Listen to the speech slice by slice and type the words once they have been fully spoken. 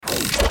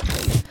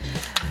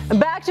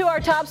Back to our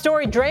top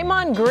story.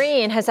 Draymond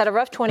Green has had a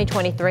rough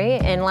 2023.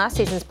 In last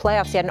season's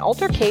playoffs, he had an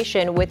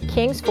altercation with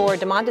Kings forward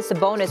Domantas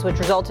Sabonis, which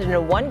resulted in a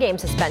one-game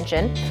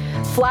suspension.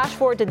 Flash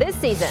forward to this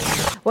season,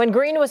 when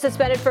Green was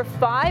suspended for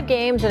 5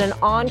 games in an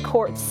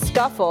on-court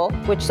scuffle,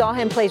 which saw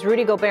him place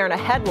Rudy Gobert in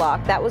a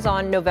headlock. That was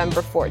on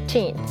November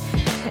 14th.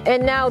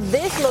 And now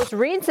this most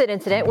recent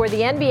incident where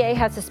the NBA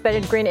has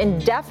suspended Green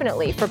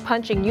indefinitely for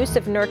punching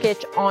Jusuf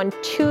Nurkic on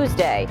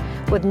Tuesday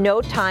with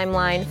no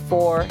timeline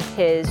for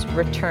his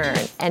return.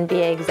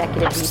 NBA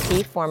Executive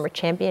VP, former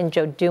champion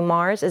Joe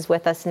Dumars is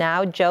with us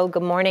now. Joe,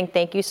 good morning.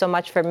 Thank you so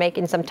much for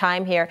making some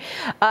time here.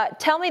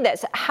 Tell me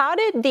this, how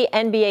did the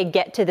NBA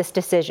get to this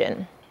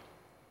decision?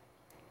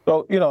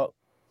 So,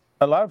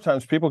 a lot of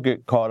times people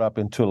get caught up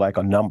into like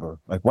a number,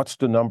 like what's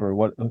the number?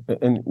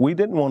 And we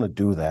didn't want to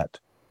do that.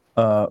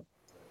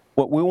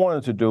 What we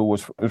wanted to do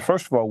was,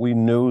 first of all, we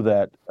knew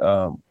that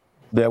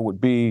there would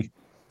be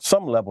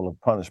some level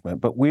of punishment,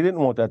 but we didn't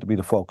want that to be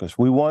the focus.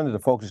 We wanted the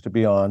focus to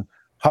be on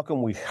how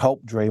can we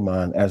help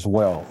Draymond as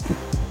well.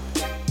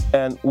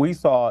 And we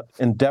thought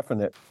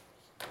indefinite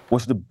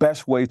was the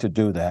best way to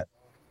do that.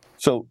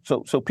 So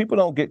people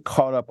don't get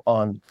caught up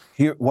on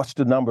here, what's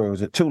the number?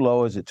 Is it too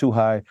low? Is it too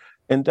high?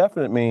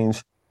 Indefinite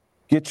means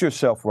get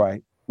yourself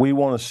right. We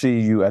want to see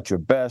you at your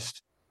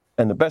best.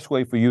 And the best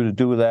way for you to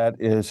do that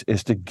is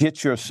to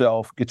get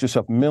yourself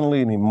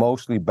mentally and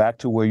emotionally back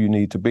to where you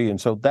need to be.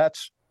 And so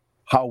that's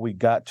how we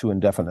got to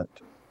indefinite.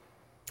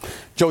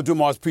 Joe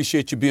Dumars,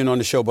 appreciate you being on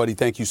the show, buddy.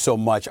 Thank you so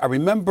much. I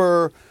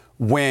remember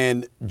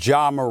when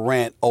Ja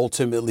Morant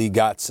ultimately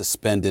got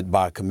suspended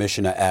by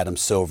Commissioner Adam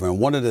Silver. And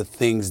one of the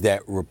things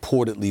that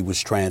reportedly was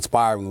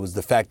transpiring was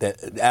the fact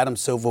that Adam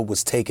Silver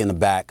was taken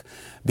aback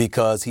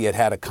because he had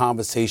had a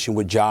conversation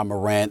with Ja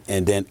Morant,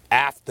 and then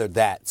after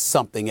that,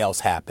 something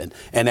else happened,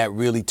 and that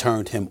really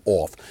turned him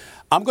off.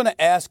 I'm going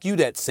to ask you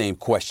that same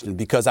question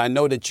because I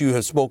know that you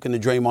have spoken to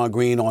Draymond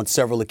Green on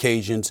several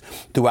occasions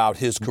throughout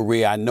his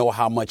career. I know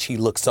how much he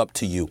looks up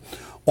to you.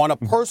 On a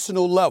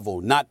personal level,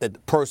 not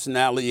that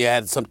personality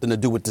had something to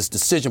do with this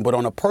decision, but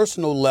on a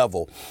personal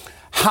level,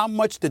 how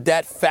much did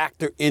that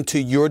factor into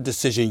your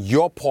decision,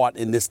 your part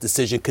in this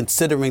decision,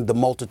 considering the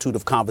multitude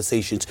of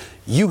conversations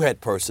you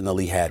had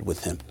personally had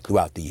with him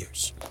throughout the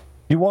years?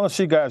 You want to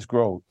see guys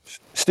grow.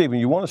 Stephen,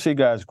 you want to see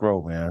guys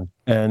grow, man.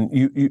 And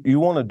you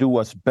want to do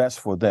what's best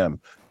for them.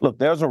 Look,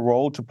 there's a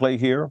role to play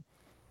here.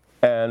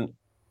 And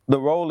the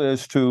role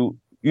is to,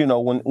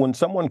 when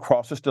someone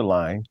crosses the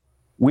line,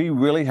 we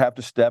really have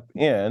to step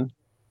in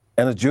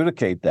and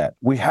adjudicate that.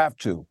 We have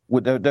to.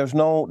 There's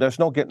no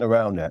getting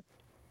around that.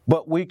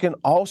 But we can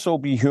also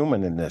be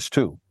human in this,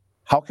 too.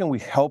 How can we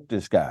help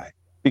this guy?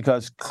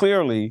 Because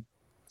clearly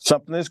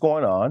something is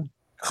going on.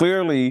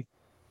 Clearly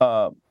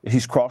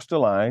he's crossed the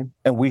line,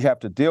 and we have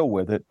to deal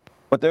with it.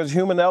 But there's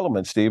human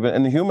element, Stephen.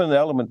 And the human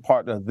element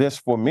part of this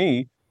for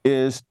me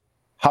is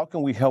how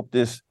can we help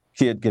this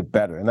kid get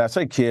better? And I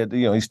say kid,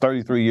 he's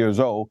 33 years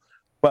old.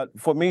 But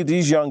for me,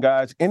 these young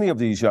guys, any of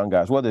these young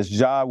guys, whether it's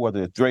Ja,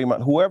 whether it's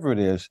Draymond, whoever it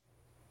is,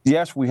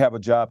 yes, we have a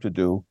job to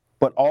do.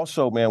 But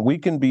also, man, we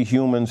can be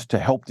humans to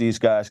help these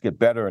guys get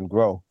better and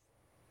grow.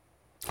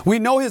 We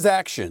know his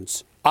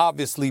actions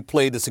obviously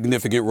played a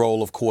significant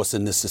role, of course,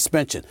 in this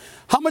suspension.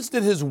 How much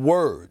did his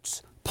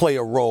words play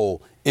a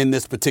role in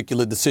this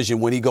particular decision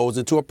when he goes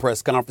into a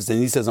press conference and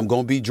he says, I'm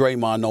going to be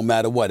Draymond no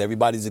matter what?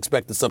 Everybody's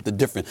expecting something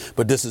different,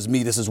 but this is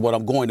me. This is what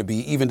I'm going to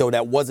be, even though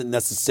that wasn't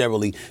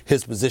necessarily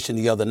his position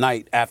the other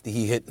night after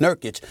he hit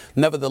Nurkic.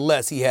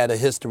 Nevertheless, he had a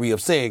history of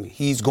saying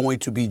he's going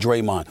to be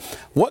Draymond.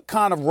 What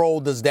kind of role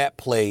does that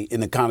play in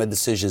the kind of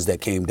decisions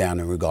that came down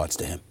in regards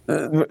to him?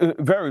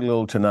 Very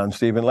little to none,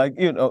 Stephen.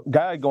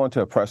 Guy going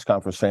to a press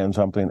conference saying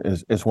something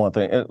is one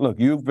thing. And look,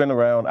 you've been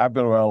around, I've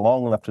been around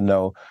long enough to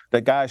know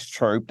that guys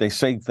chirp, they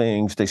say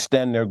things, they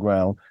stand their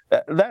ground.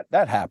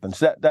 That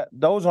happens.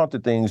 Those aren't the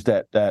things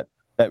that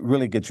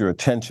really get your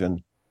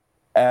attention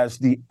as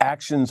the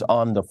actions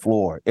on the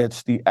floor.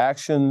 It's the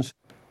actions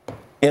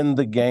in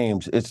the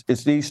games.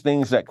 It's these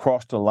things that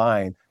cross the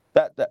line.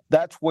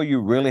 That's where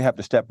you really have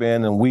to step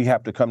in, and we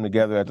have to come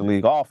together at the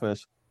league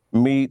office,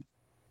 meet,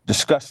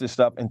 discuss this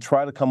stuff, and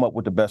try to come up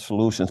with the best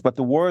solutions. But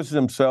the words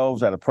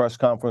themselves at a press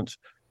conference,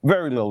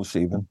 very little,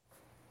 Stephen.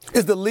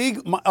 Is the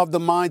league of the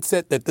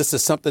mindset that this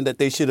is something that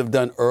they should have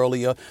done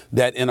earlier,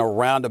 that in a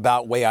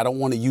roundabout way, I don't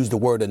want to use the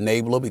word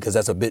enabler because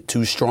that's a bit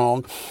too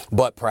strong,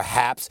 but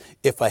perhaps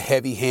if a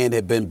heavy hand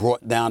had been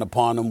brought down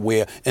upon them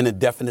where an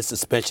indefinite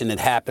suspension had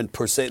happened,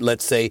 per se,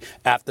 let's say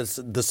after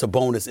the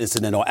Sabonis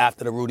incident or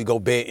after the Rudy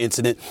Gobert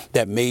incident,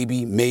 that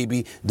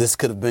maybe this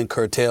could have been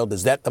curtailed?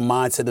 Is that the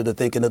mindset of the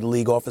thinking of the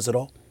league office at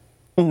all?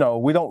 No,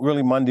 we don't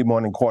really Monday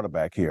morning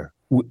quarterback here.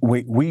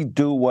 We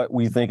do what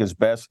we think is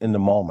best in the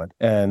moment.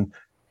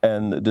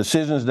 And the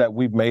decisions that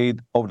we've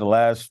made over the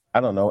last,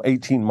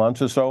 18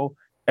 months or so,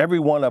 every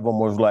one of them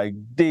was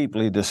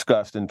deeply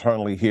discussed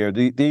internally here.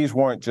 These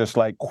weren't just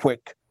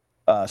quick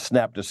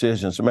snap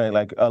decisions. I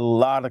mean, a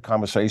lot of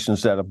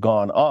conversations that have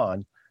gone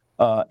on.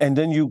 And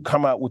then you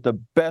come out with the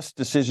best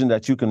decision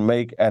that you can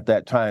make at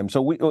that time.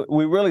 So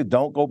we really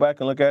don't go back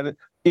and look at it.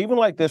 Even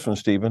like this one,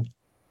 Stephen.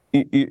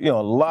 a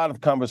lot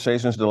of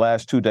conversations the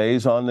last 2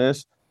 days on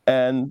this,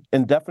 and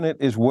indefinite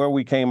is where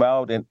we came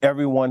out, and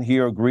everyone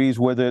here agrees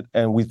with it,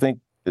 and we think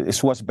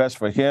it's what's best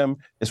for him,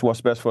 it's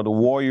what's best for the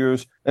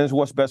Warriors, and it's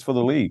what's best for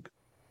the league.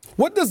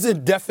 What does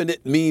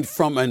indefinite mean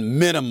from a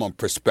minimum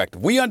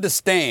perspective? We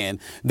understand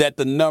that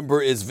the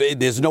number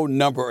there's no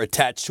number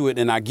attached to it,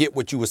 and I get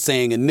what you were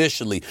saying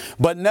initially.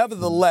 But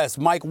nevertheless,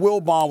 Mike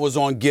Wilbon was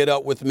on Get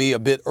Up with me a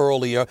bit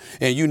earlier,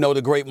 and you know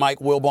the great Mike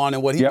Wilbon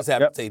and what he was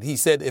having to say. He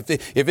said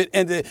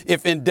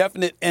if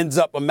indefinite ends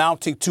up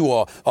amounting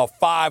to a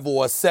 5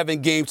 or a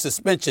 7 game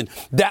suspension,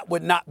 that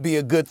would not be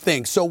a good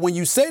thing. So when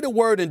you say the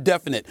word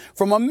indefinite,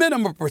 from a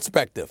minimum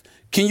perspective,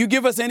 can you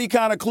give us any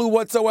kind of clue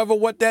whatsoever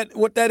what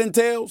that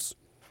entails?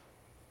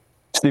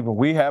 Stephen,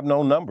 we have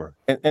no number.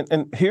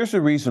 And here's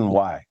the reason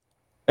why.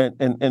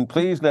 And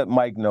please let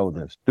Mike know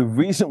this. The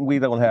reason we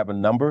don't have a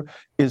number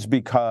is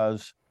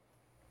because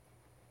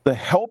the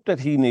help that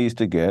he needs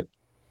to get,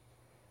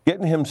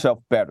 getting himself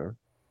better,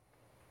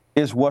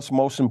 is what's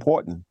most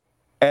important.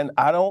 And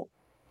I don't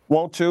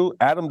want to,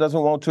 Adam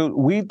doesn't want to,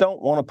 we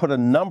don't want to put a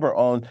number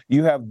on,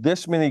 you have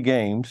this many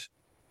games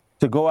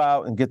to go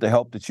out and get the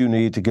help that you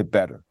need to get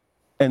better.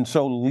 And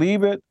so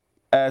leave it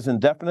as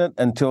indefinite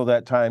until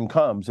that time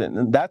comes.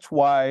 And that's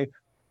why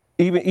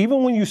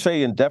even when you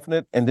say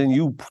indefinite and then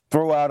you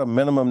throw out a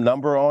minimum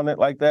number on it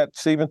like that,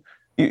 Stephen,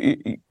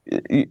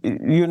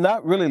 you're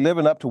not really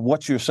living up to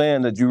what you're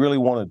saying that you really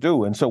want to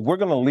do. And so we're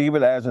going to leave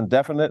it as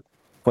indefinite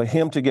for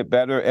him to get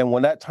better. And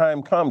when that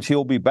time comes,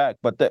 he'll be back.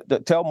 But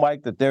tell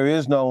Mike that there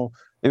is no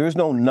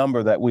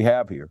number that we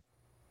have here.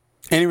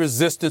 Any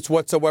resistance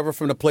whatsoever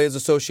from the Players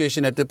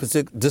Association at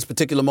this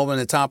particular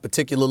moment in time,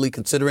 particularly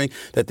considering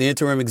that the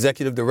interim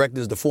executive director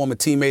is the former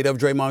teammate of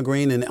Draymond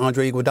Green and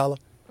Andre Iguodala?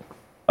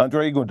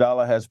 Andre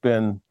Iguodala has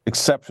been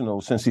exceptional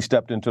since he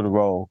stepped into the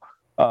role.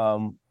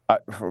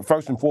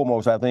 First and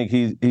foremost, I think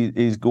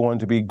he's going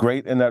to be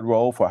great in that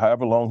role for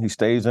however long he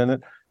stays in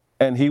it.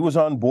 And he was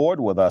on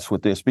board with us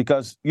with this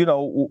because,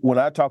 when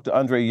I talked to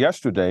Andre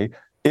yesterday,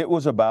 it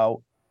was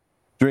about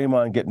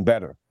Draymond getting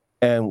better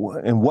and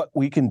what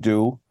we can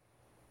do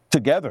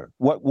together,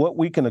 what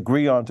we can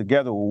agree on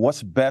together,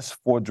 what's best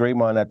for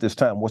Draymond at this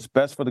time, what's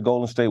best for the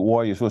Golden State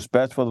Warriors, what's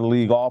best for the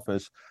league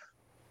office,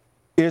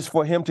 is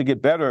for him to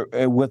get better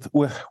with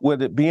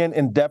it being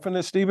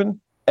indefinite, Stephen,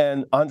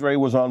 and Andre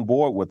was on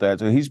board with that.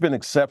 So he's been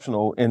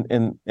exceptional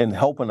in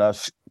helping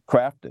us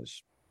craft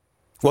this.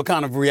 What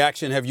kind of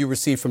reaction have you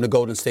received from the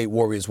Golden State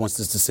Warriors once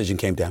this decision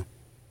came down?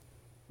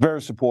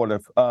 Very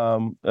supportive.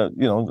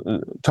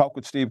 Talk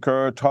with Steve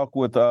Kerr, talk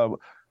with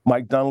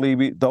Mike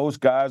Dunleavy, those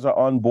guys are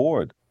on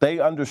board. They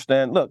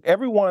understand. Look,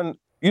 everyone,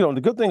 the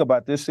good thing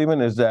about this, Stephen,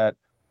 is that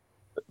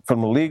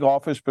from the league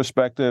office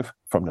perspective,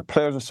 from the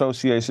Players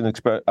Association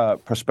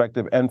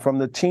perspective, and from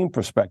the team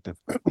perspective,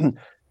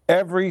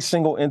 every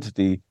single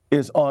entity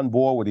is on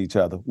board with each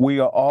other. We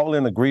are all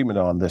in agreement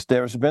on this.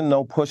 There's been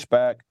no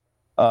pushback,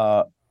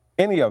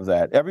 any of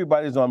that.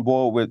 Everybody's on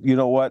board with, you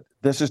know what,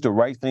 this is the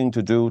right thing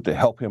to do to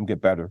help him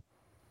get better.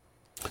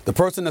 The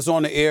person that's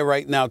on the air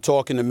right now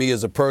talking to me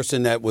is a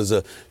person that was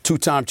a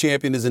 2-time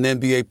champion as an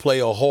NBA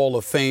player, a Hall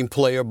of Fame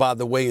player, by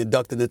the way,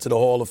 inducted into the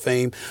Hall of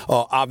Fame.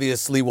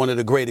 Obviously, one of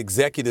the great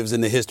executives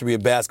in the history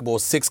of basketball,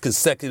 6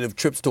 consecutive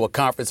trips to a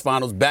conference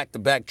finals,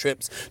 back-to-back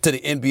trips to the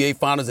NBA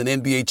finals, an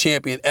NBA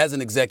champion as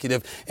an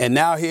executive. And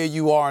now here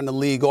you are in the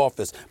league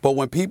office. But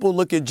when people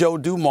look at Joe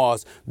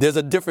Dumars, there's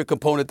a different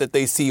component that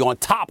they see on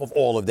top of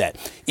all of that.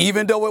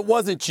 Even though it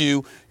wasn't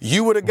you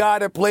were the guy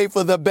that played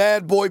for the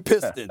bad boy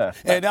Pistons.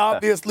 And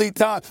obviously,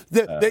 Tom,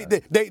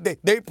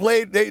 they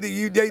play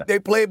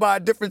by a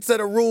different set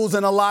of rules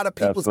in a lot of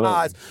people's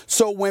eyes.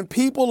 So when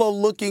people are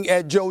looking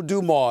at Joe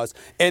Dumars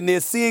and they're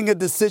seeing a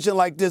decision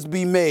like this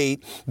be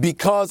made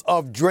because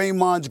of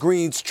Draymond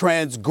Green's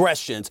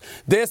transgressions,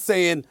 they're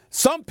saying,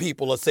 some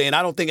people are saying,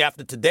 I don't think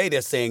after today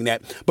they're saying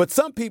that, but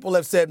some people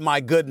have said, my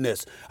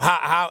goodness,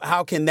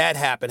 how can that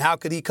happen? How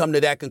could he come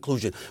to that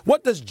conclusion?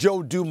 What does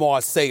Joe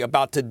Dumars say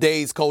about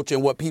today's culture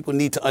and what people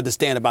need to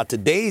understand about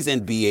today's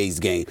NBA's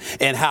game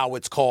and how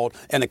it's called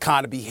and the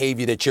kind of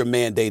behavior that you're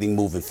mandating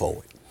moving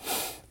forward?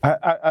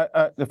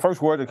 The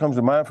first word that comes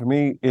to mind for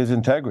me is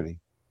integrity.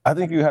 I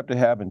think you have to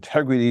have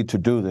integrity to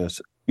do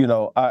this.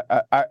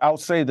 I'll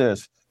say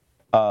this,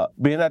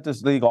 being at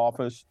this league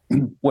office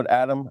with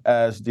Adam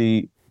as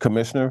the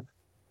commissioner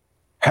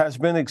has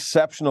been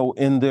exceptional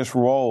in this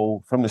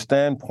role from the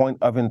standpoint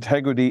of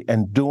integrity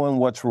and doing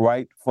what's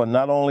right for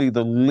not only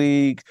the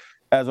league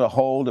as a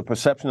whole, the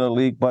perception of the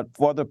league, but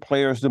for the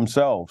players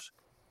themselves.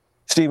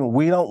 Stephen,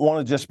 we don't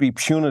want to just be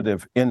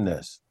punitive in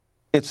this.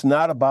 It's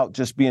not about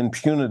just being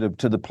punitive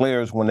to the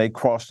players when they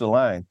cross the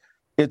line.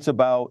 It's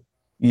about,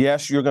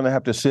 yes, you're going to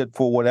have to sit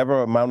for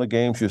whatever amount of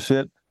games you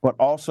sit, but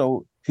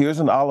also here's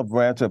an olive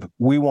branch of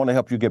we want to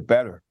help you get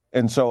better.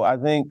 And so I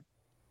think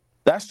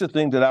that's the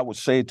thing that I would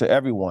say to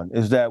everyone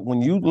is that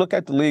when you look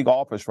at the league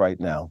office right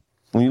now,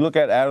 when you look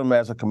at Adam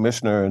as a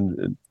commissioner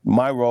and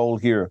my role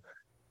here,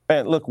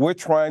 man, look, we're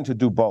trying to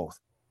do both.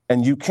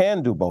 And you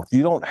can do both.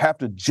 You don't have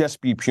to just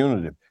be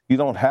punitive. You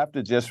don't have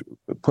to just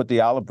put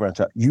the olive branch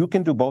out. You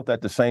can do both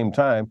at the same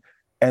time,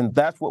 and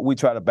that's what we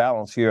try to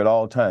balance here at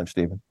all times,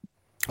 Stephen.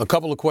 A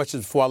couple of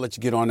questions before I let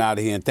you get on out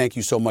of here, and thank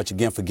you so much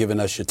again for giving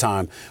us your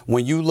time.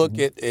 When you look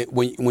at it,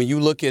 when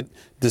you look at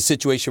the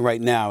situation right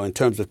now in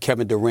terms of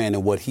Kevin Durant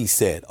and what he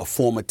said, a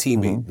former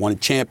teammate, won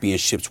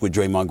championships with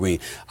Draymond Green,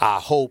 I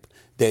hope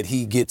that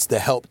he gets the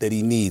help that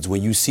he needs.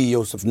 When you see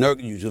Yusuf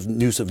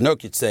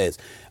Nurkic says,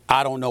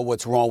 I don't know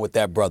what's wrong with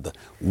that brother.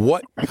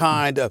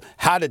 How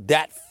did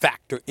that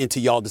factor into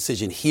y'all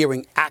decision,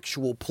 hearing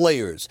actual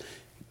players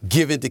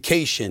give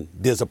indication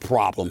there's a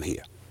problem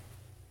here?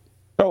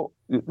 So,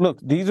 look,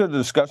 these are the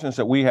discussions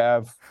that we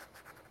have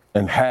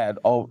and had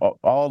all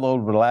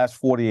over the last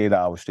 48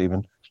 hours,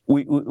 Stephen.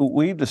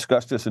 We've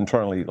discussed this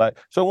internally.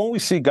 So when we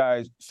see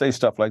guys say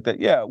stuff like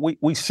that, yeah,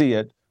 we see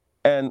it.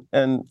 And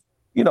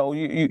you know,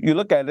 you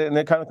look at it and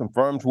it kind of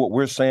confirms what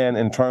we're saying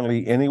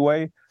internally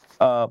anyway.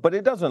 But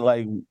it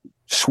doesn't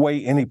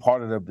sway any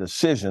part of the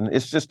decision.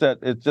 It's just that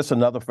it's just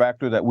another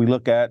factor that we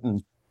look at.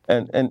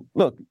 And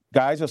look,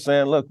 guys are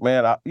saying, look,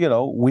 man,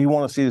 we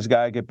want to see this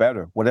guy get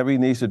better. Whatever he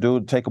needs to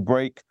do, take a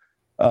break,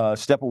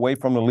 step away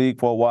from the league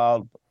for a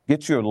while,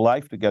 get your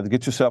life together,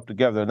 get yourself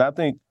together. And I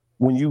think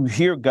when you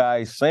hear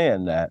guys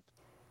saying that,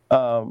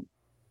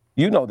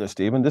 you know this,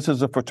 Stephen, this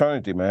is a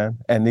fraternity, man.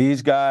 And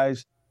these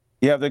guys,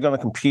 yeah, they're going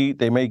to compete.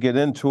 They may get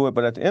into it.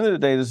 But at the end of the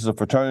day, this is a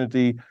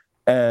fraternity.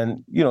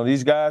 And,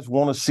 these guys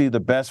want to see the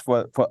best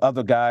for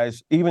other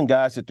guys, even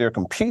guys that they're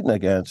competing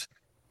against.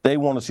 They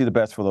want to see the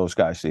best for those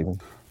guys,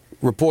 Stephen.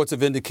 Reports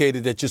have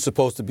indicated that you're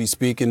supposed to be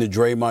speaking to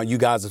Draymond. You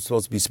guys are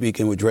supposed to be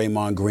speaking with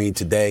Draymond Green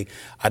today.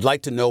 I'd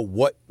like to know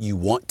what you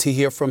want to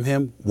hear from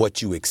him,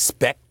 what you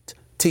expect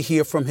to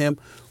hear from him.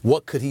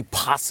 What could he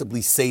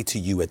possibly say to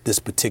you at this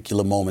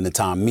particular moment in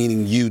time,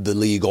 meaning you, the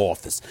league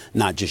office,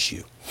 not just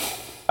you?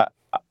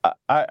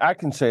 I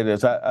can say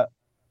this.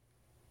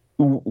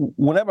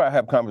 Whenever I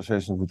have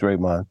conversations with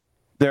Draymond,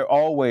 they're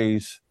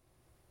always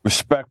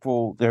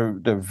respectful. They're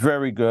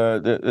very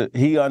good.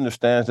 He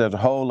understands there's a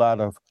whole lot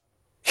of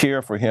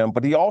care for him,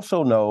 but he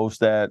also knows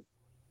that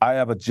I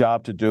have a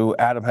job to do.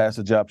 Adam has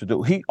a job to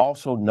do. He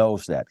also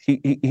knows that.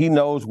 He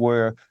knows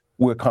where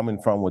we're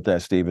coming from with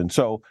that, Stephen.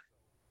 So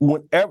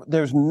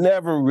there's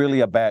never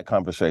really a bad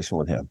conversation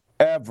with him,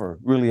 ever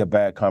really a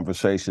bad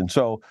conversation.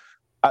 So,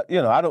 I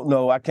don't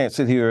know. I can't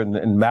sit here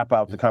and map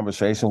out the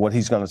conversation, what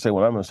he's going to say,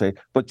 what I'm going to say.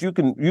 But you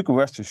can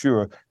rest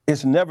assured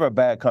it's never a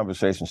bad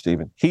conversation,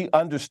 Stephen. He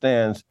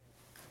understands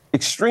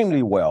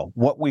extremely well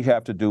what we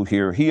have to do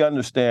here. He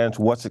understands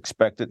what's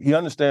expected. He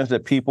understands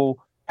that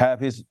people have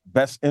his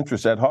best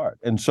interests at heart.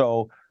 And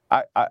so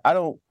I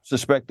don't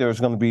suspect there's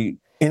going to be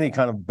any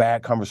kind of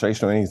bad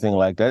conversation or anything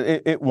like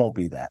that. It won't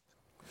be that.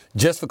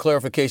 Just for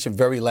clarification,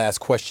 very last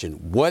question.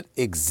 What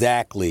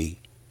exactly,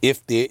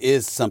 if there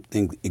is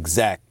something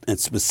exact and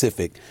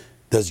specific,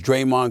 does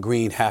Draymond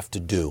Green have to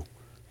do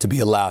to be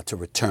allowed to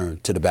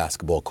return to the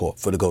basketball court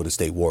for the Golden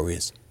State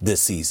Warriors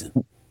this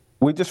season?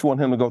 We just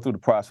want him to go through the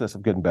process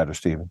of getting better,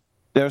 Stephen.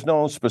 There's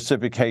no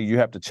specific, hey, you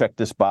have to check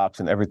this box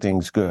and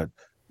everything's good.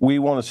 We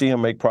want to see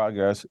him make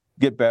progress,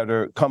 get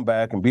better, come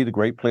back and be the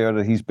great player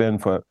that he's been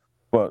for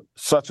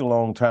such a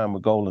long time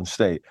with Golden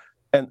State.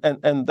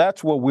 And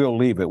that's where we'll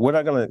leave it. We're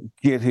not going to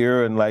get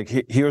here and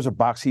here's a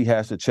box he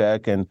has to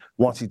check, and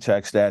once he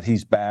checks that,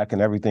 he's back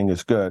and everything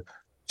is good.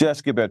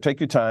 Just get better. Take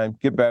your time,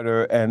 get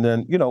better, and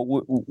then,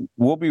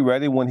 we'll be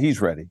ready when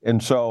he's ready.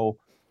 And so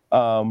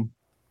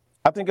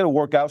I think it'll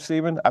work out,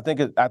 Stephen. I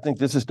think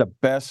this is the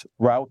best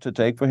route to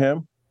take for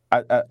him.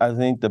 I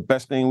think the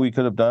best thing we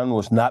could have done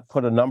was not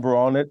put a number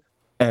on it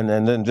and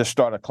then just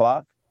start a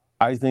clock.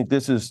 I think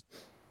this is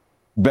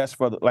best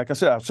for like I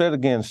said, I'll say it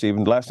again,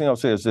 Stephen. The last thing I'll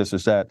say is this,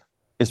 is that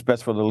it's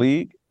best for the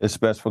league, it's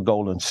best for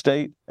Golden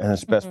State, and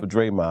it's best for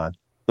Draymond,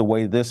 the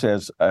way this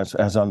has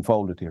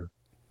unfolded here.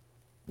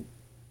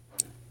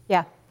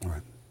 Yeah. All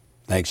right.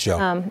 Thanks,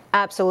 Joe.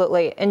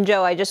 Absolutely. And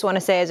Joe, I just want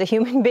to say, as a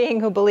human being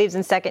who believes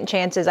in second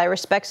chances, I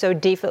respect so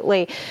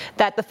deeply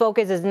that the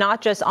focus is not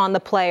just on the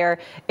player,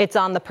 it's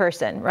on the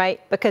person,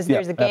 right? Because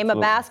there's a game of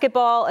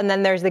basketball and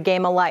then there's the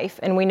game of life,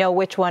 and we know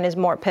which one is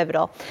more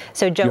pivotal.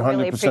 So, Joe,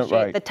 really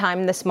appreciate the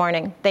time this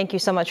morning. Thank you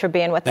so much for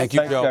being with us. Thank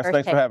you, Joe.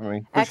 Thanks for having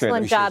me.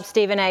 Excellent job,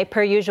 Stephen A.,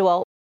 per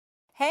usual.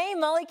 Hey,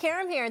 Molly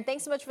Karam here, and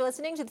thanks so much for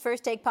listening to the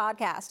First Take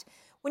podcast.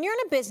 When you're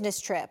on a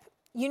business trip,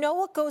 you know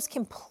what goes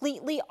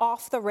completely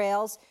off the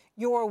rails?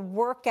 Your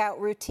workout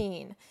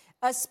routine,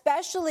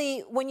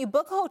 especially when you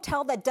book a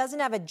hotel that doesn't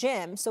have a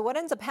gym. So what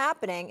ends up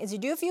happening is you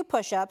do a few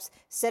push-ups,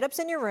 sit-ups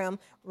in your room,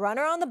 run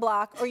around the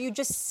block, or you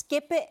just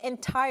skip it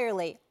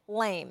entirely.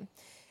 Lame.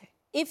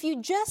 If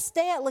you just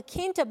stay at La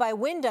Quinta by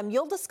Wyndham,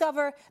 you'll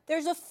discover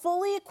there's a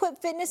fully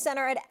equipped fitness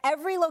center at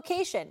every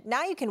location.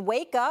 Now you can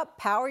wake up,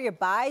 power your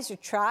bis, your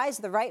tris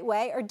the right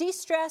way, or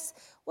de-stress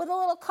with a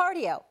little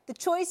cardio. The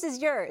choice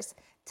is yours.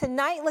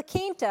 Tonight, La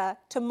Quinta.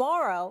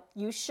 Tomorrow,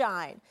 you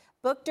shine.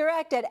 Book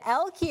direct at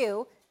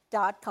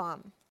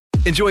lq.com.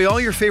 Enjoy all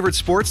your favorite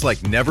sports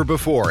like never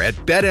before at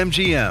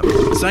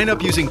BetMGM. Sign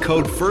up using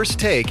code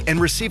FIRSTTAKE and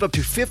receive up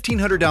to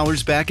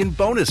 $1,500 back in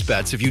bonus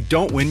bets if you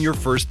don't win your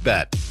first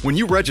bet. When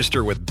you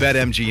register with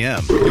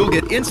BetMGM, you'll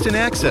get instant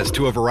access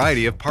to a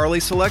variety of parlay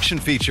selection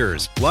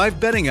features,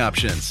 live betting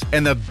options,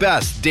 and the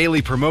best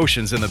daily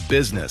promotions in the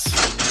business.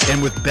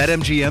 And with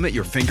BetMGM at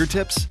your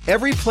fingertips,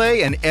 every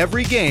play and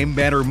every game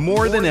matter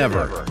more than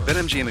ever.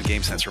 BetMGM and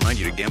GameSense remind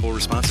you to gamble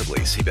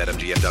responsibly. See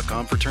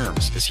BetMGM.com for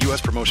terms. This U.S.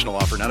 promotional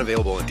offer not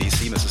available in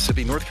D.C.,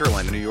 Mississippi, North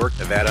Carolina, New York,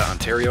 Nevada,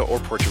 Ontario, or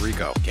Puerto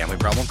Rico. Gambling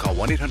problem? Call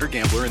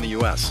 1-800-GAMBLER in the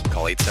U.S.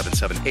 Call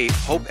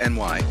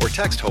 877-8-HOPE-NY or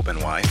text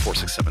HOPE-NY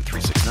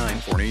 467-369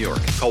 for New York.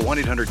 Call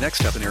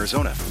 1-800-NEXT-STEP in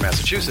Arizona. For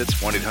Massachusetts,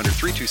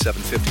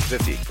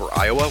 1-800-327-5050. For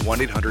Iowa,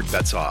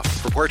 1-800-BETS-OFF.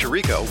 For Puerto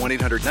Rico,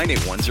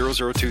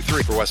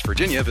 1-800-981-0023. For West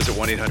Virginia, visit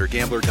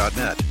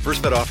 1-800-GAMBLER.net.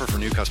 First bet offer for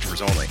new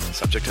customers only.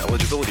 Subject to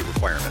eligibility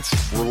requirements.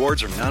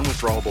 Rewards are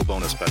non-withdrawable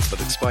bonus bets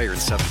that expire in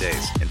 7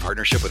 days. In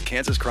partnership with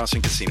Kansas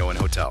Crossing Casino and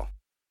Hotel.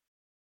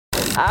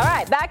 All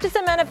right, back to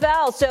some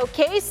NFL. So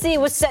KC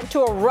was set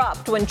to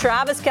erupt when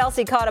Travis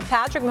Kelce caught a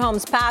Patrick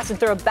Mahomes pass and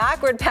threw a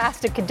backward pass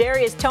to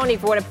Kadarius Toney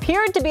for what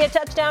appeared to be a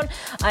touchdown.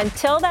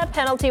 Until that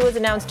penalty was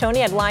announced, Toney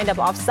had lined up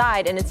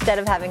offside, and instead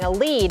of having a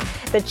lead,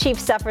 the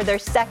Chiefs suffered their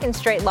second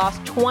straight loss,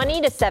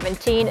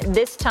 20-17,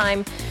 this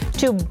time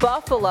to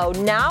Buffalo.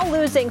 Now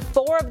losing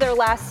 4 of their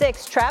last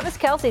 6, Travis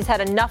Kelce's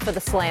had enough of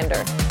the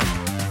slander.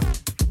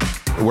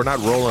 We're not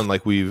rolling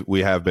like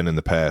we have been in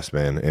the past,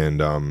 man.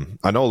 And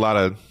I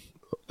know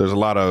there's a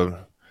lot of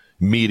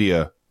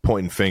media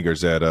pointing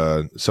fingers at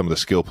some of the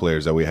skill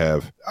players that we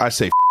have. I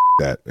say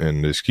that,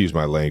 and excuse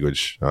my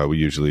language. We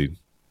usually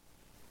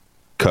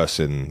cuss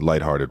in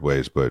lighthearted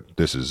ways, but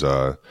this is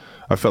I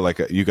felt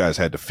like you guys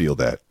had to feel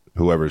that.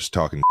 Whoever's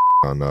talking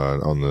on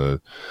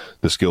the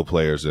skill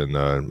players in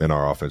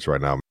our offense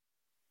right now.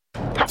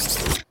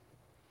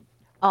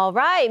 All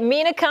right,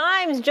 Mina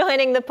Kimes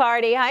joining the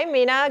party. Hi,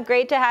 Mina.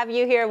 Great to have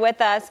you here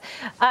with us.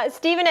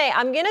 Stephen A.,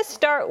 I'm going to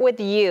start with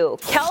you.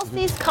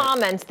 Kelce's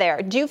comments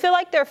there, do you feel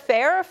like they're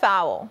fair or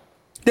foul?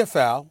 They're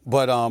foul,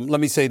 but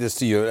let me say this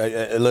to you.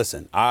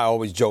 Listen, I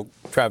always joke,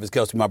 Travis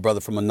Kelce, my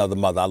brother from another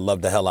mother. I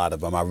love the hell out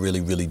of him. I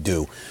really, really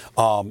do.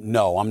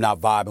 No, I'm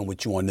not vibing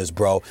with you on this,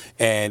 bro.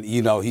 And,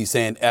 he's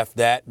saying F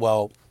that.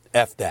 Well,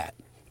 F that.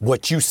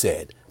 What you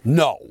said.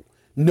 No.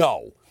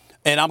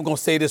 And I'm going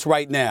to say this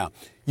right now.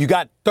 You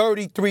got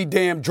 33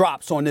 damn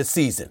drops on this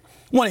season.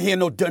 Want to hear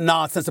no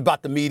nonsense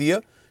about the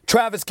media.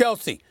 Travis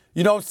Kelce,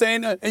 you know what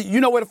I'm saying? You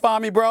know where to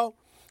find me, bro.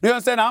 You know what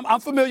I'm saying? I'm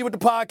familiar with the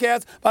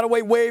podcast. By the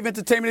way, Wave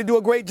Entertainment, they do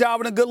a great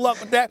job, and good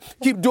luck with that.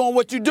 Keep doing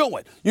what you're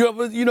doing.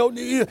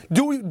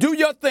 Do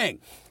your thing.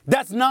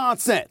 That's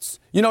nonsense.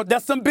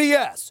 That's some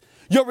BS.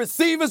 Your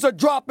receivers are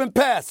dropping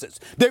passes.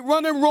 They're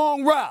running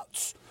wrong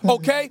routes,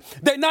 okay?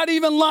 They're not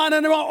even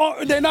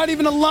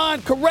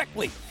aligned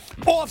correctly.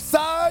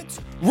 Offsides?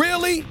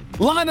 Really?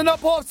 Lining up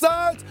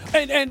offsides?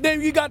 And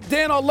then you got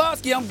Dan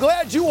Orlovsky. I'm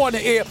glad you on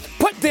the air.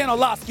 Put Dan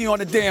Orlovsky on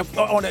the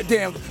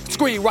damn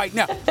screen right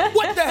now.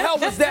 What the hell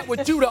was that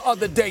with you the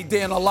other day,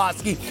 Dan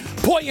Orlovsky,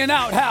 pointing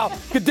out how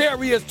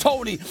Kadarius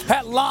Toney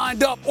had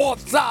lined up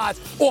offsides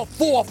on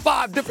 4 or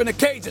 5 different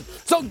occasions?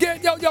 So,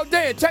 Dan,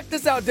 check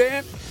this out,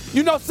 Dan.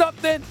 You know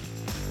something?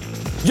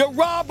 You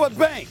rob a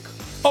bank.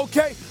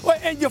 Okay,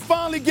 and you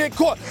finally get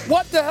caught.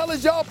 What the hell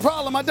is y'all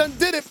problem? I done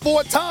did it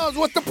 4 times.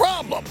 What's the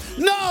problem?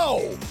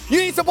 No, you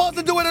ain't supposed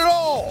to do it at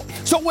all.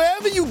 So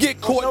wherever you get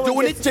caught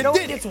doing it, you did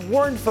it.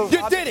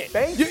 You did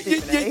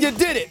it. You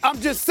did it. I'm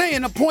just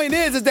saying the point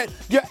is that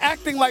you're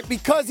acting like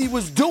because he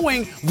was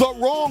doing the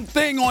wrong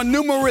thing on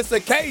numerous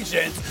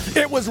occasions,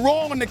 it was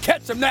wrong to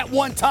catch him that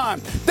one time.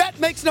 That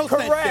makes no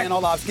sense, Dan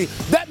Orlovsky.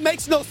 That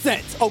makes no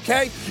sense,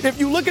 okay? If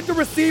you look at the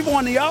receiver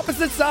on the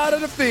opposite side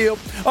of the field,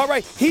 all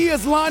right, he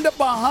is lined up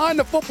behind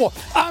the football.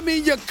 I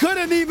mean, you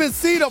couldn't even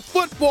see the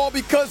football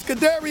because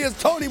Kadarius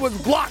Toney was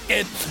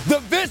blocking the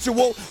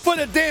visual for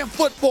the damn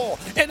football.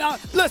 And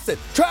listen,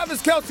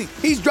 Travis Kelce,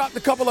 he's dropped a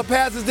couple of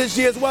passes this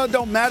year as well. It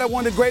don't matter.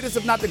 One of the greatest,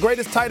 if not the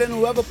greatest tight end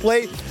who ever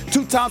played.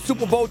 2-time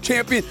Super Bowl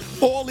champion.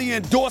 All the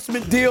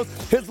endorsement deals.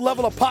 His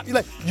level of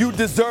popularity. You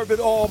deserve it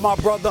all, my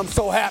brother. I'm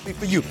so happy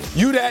for you.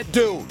 You that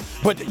dude.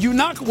 But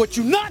what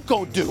you're not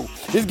going to do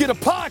is get a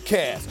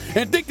podcast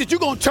and think that you're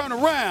going to turn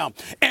around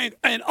and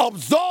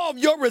absolve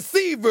your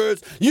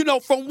receivers,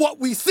 from what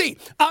we see.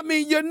 I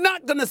mean, you're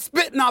not going to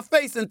spit in our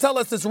face and tell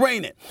us it's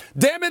raining.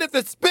 Damn it, if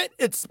it's spit,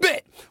 it's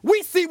spit.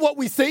 We see what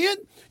we seeing.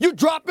 You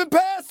dropping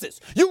passes.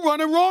 You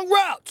running wrong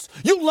routes.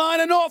 You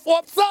lining off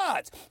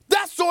offsides.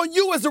 That's on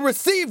you as a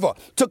receiver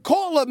to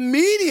call the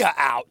media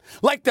out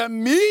like the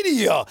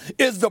media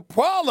is the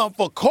problem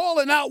for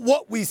calling out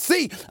what we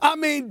see. I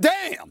mean,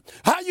 damn,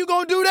 how you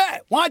going to do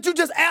that? Why don't you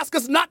just ask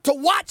us not to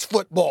watch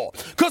football?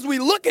 Because we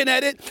looking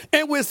at it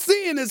and we're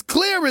seeing as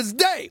clear as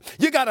day.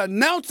 You got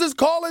announcers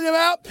calling them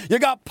out. You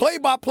got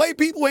play-by-play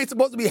people who ain't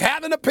supposed to be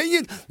having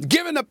opinions,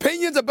 giving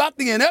opinions about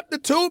the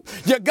ineptitude.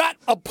 You got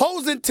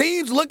opposing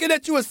teams looking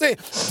at you and saying,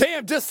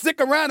 damn, just stick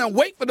around and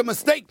wait for the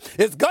mistake.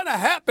 It's going to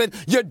happen.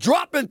 You're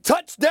dropping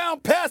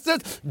touchdown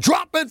passes,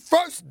 dropping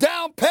first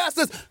down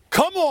passes.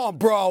 Come on,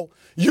 bro.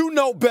 You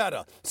know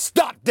better.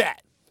 Stop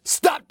that.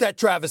 Stop that,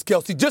 Travis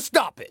Kelce. Just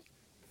stop it.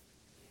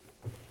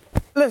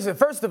 Listen,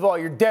 first of all,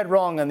 you're dead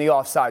wrong on the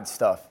offside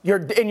stuff. You're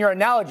in your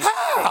analogy.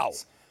 How?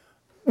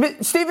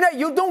 Stephen A.,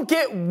 you don't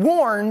get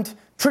warned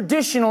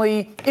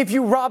traditionally if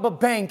you rob a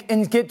bank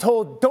and get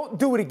told, don't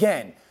do it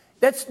again.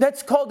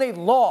 That's called a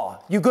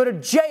law. You go to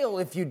jail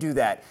if you do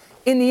that.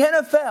 In the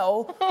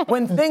NFL,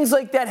 when things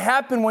like that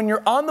happen, when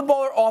you're on the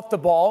ball or off the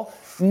ball,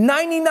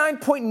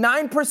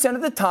 99.9%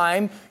 of the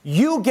time,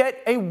 you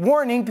get a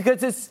warning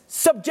because it's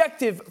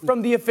subjective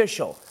from the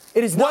official.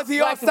 It is not Was he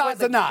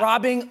offsides or not?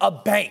 Robbing a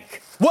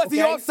bank. Was he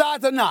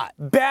offsides or not?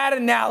 Bad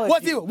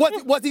analogy.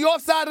 Was he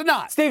offside or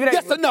not? Stephen A.,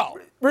 yes or no?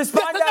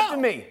 Respond yes or after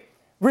no? me.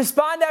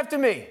 Respond after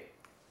me.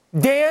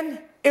 Dan,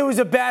 it was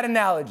a bad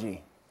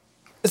analogy.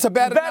 It's a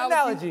bad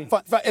analogy.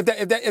 Fine.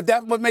 If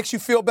that's what makes you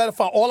feel better,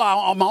 fine.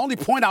 My only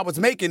point I was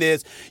making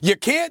is you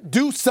can't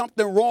do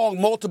something wrong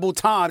multiple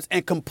times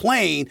and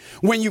complain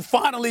when you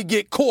finally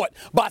get caught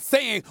by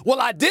saying, well,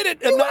 I did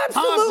it enough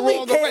times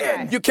wrong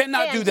already. You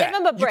cannot do that.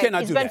 Give him a break. You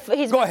cannot do that.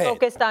 He's been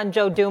focused on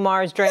Joe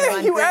Dumars, Draymond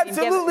Green. You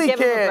absolutely give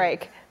him a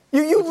break.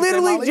 You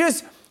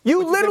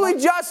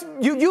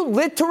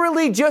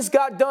literally just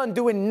got done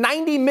doing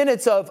 90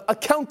 minutes of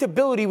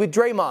accountability with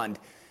Draymond.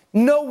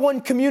 No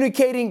one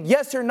communicating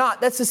yes or not.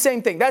 That's the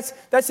same thing.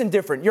 That's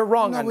indifferent. You're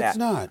wrong on that.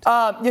 No, it's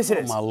not. Yes, it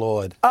is. Oh, my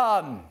Lord.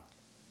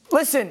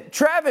 Listen,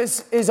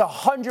 Travis is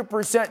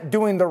 100%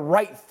 doing the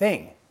right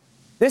thing.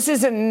 This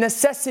is a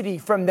necessity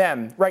from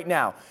them right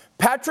now.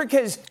 Patrick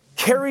has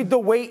carried the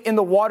weight in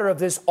the water of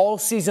this all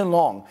season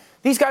long.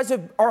 These guys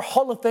are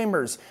Hall of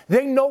Famers.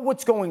 They know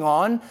what's going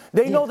on.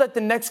 They know that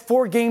the next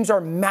 4 games are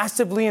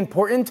massively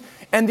important.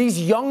 And these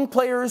young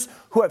players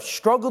who have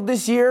struggled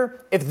this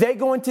year, if they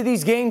go into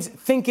these games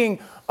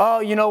thinking,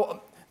 the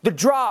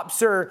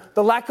drops or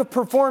the lack of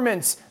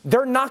performance,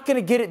 they're not going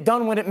to get it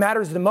done when it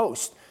matters the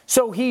most.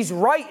 So he's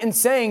right in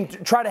saying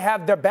to try to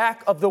have their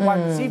back of the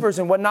wide receivers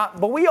and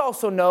whatnot. But we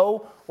also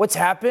know what's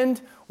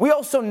happened. We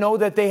also know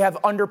that they have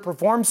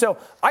underperformed. So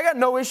I got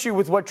no issue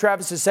with what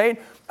Travis is saying.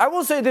 I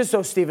will say this,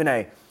 though, Stephen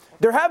A.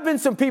 There have been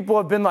some people who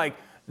have been like,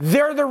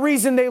 they're the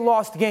reason they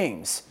lost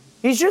games.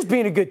 He's just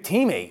being a good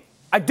teammate.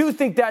 I do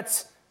think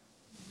that's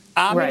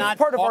I'm not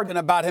talking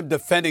about him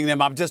defending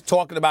them. I'm just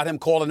talking about him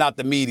calling out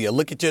the media.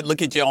 Look at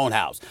your own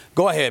house.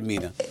 Go ahead,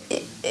 Mina.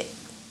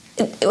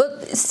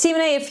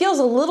 Stephen A., it feels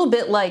a little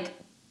bit like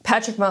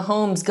Patrick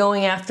Mahomes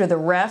going after the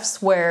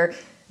refs where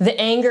the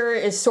anger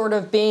is sort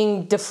of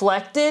being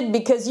deflected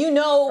because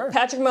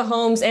Patrick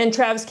Mahomes and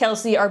Travis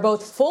Kelce are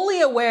both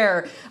fully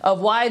aware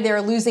of why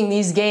they're losing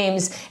these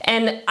games.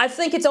 And I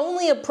think it's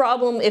only a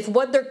problem if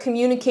what they're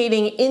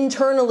communicating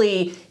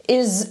internally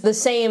is the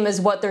same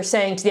as what they're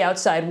saying to the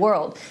outside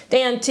world.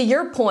 Dan, to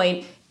your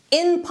point,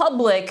 in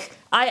public,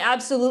 I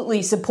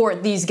absolutely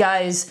support these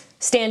guys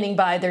standing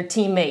by their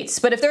teammates.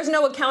 But if there's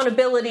no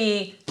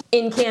accountability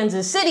in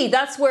Kansas City,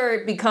 that's where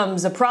it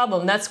becomes a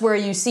problem. That's where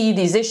you see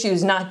these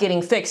issues not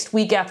getting fixed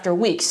week after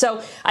week.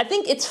 So I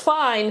think it's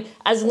fine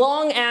as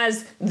long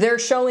as they're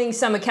showing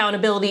some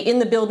accountability in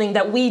the building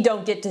that we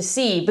don't get to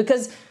see,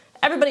 because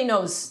everybody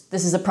knows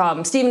this is a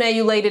problem. Stephen A.,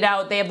 you laid it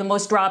out. They have the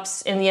most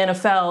drops in the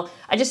NFL.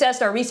 I just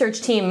asked our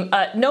research team,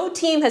 no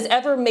team has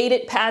ever made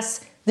it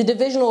past the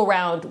divisional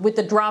round with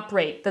the drop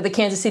rate that the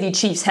Kansas City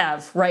Chiefs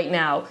have right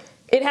now.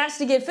 It has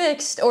to get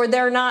fixed or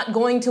they're not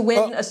going to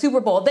win a Super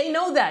Bowl. They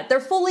know that.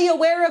 They're fully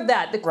aware of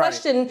that. The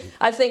question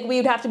I think we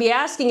would have to be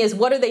asking is,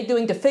 what are they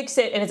doing to fix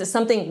it, and is it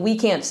something we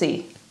can't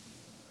see?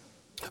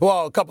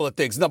 Well, a couple of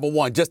things. Number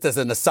one, just as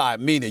an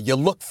aside, Mina, you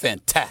look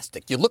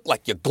fantastic. You look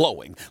like you're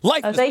glowing.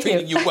 Life is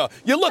treating you well.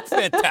 You look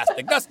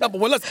fantastic. That's number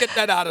one. Let's get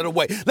that out of the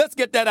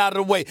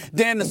way.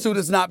 Dan, the suit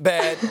is not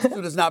bad.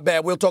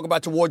 We'll talk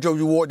about your wardrobe.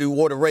 You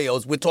wore the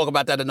rails. We'll talk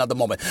about that another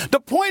moment. The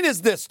point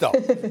is this, though.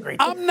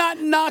 I'm not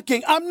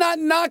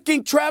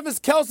knocking Travis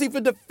Kelce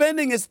for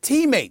defending his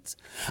teammates.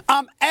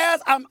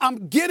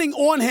 I'm getting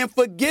on him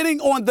for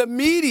getting on the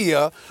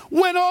media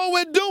when all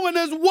we're doing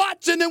is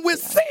watching and we're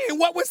seeing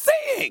what we're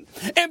seeing.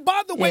 And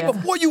by the way,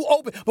 before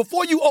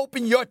you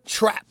open your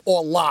trap,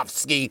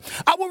 Orlovsky,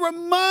 I will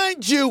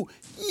remind you,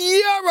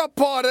 you're a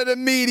part of the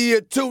media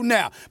too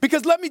now.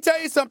 Because let me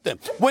tell you something.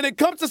 When it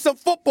comes to some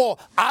football,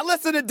 I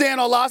listen to Dan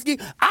Orlovsky.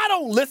 I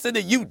don't listen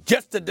to you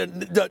just to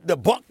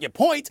debunk your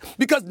points,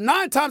 because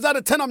 9 times out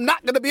of 10, I'm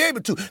not going to be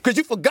able to, because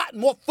you've forgotten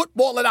more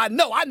football than I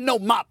know. I know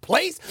my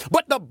place.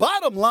 But the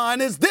bottom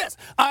line is this.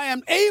 I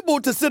am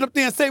able to sit up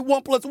there and say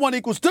 1 +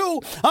 1 =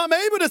 2. I'm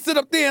able to sit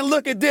up there and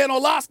look at Dan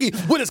Orlovsky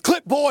with his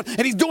clipboard,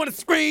 and he's doing the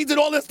screens and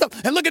all this stuff.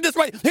 And look at this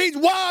right. He's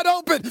wide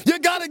open. You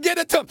got to get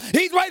it to him.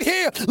 He's right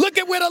here. Look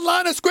at where the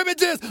line of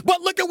scrimmage is,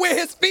 but look at where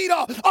his feet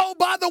are. Oh,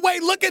 by the way,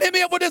 look at him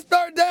here for this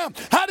 3rd down.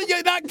 How do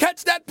you not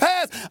catch that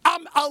pass?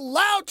 I'm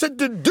allowed to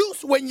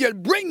deduce when you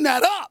bring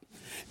that up.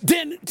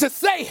 Then to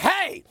say,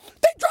 hey,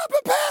 they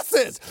dropping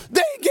passes.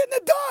 They ain't getting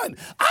it done.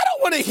 I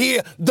don't want to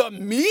hear the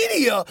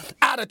media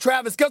out of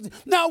Travis Kelce.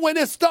 Now, when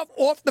there's stuff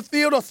off the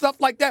field or stuff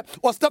like that,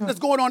 or stuff that's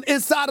going on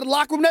inside of the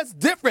locker room, that's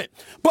different.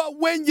 But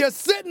when you're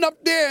sitting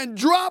up there and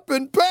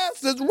dropping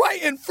passes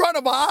right in front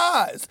of our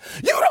eyes,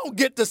 you don't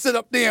get to sit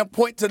up there and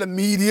point to the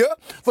media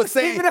for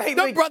saying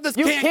the brothers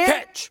can't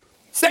catch.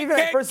 Stephen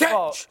A., first of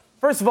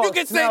all, you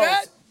can say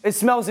that. It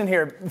smells in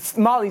here.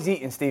 Molly's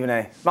eating, Stephen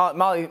A.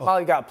 Molly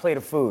got a plate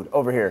of food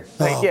over here.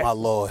 My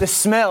Lord. The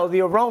smell,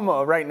 the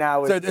aroma right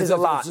now is a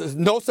lot.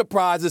 No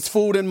surprise, it's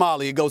food and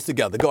Molly. It goes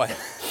together. Go ahead.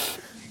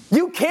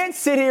 You can't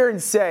sit here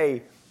and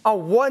say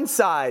on one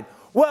side,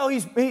 well,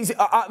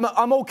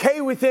 I'm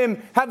okay with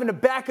him having the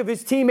back of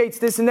his teammates,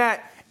 this and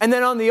that, and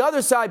then on the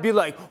other side be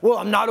like, well,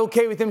 I'm not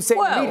okay with him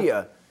saying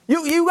media.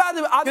 You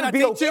either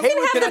be okay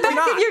with it or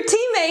not. You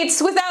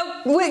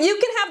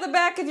can have the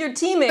back of your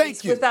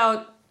teammates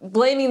without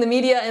blaming the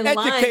media and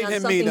lying on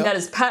something that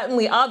is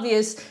patently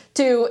obvious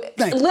to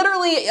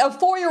literally a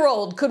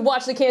 4-year-old could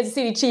watch the Kansas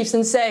City Chiefs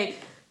and say,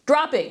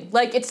 dropping.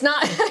 Like, it's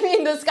not, I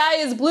mean, the sky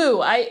is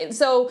blue.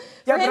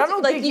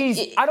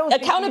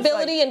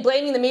 Accountability and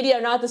blaming the media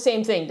are not the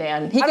same thing,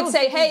 Dan. He could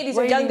say, hey, these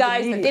are young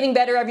guys, they're getting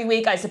better every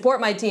week, I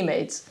support my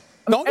teammates.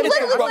 Don't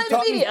interrupt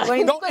her.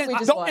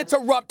 Don't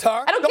interrupt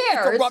her. I don't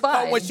care. Interrupt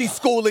her when she's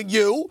schooling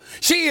you.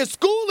 She is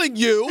schooling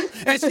you,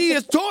 and she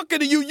is talking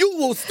to you. You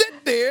will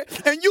sit there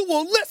and you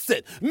will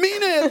listen.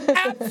 Mina is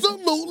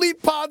absolutely,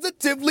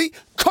 positively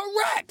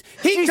correct.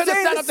 He could have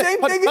said the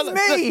same thing as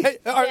me.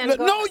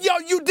 No,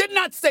 you did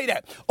not say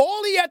that.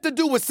 All he had to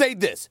do was say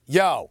this.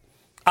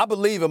 I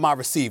believe in my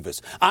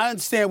receivers. I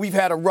understand we've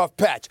had a rough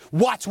patch.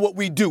 Watch what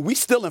we do. We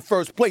still in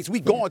first place. We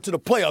going to the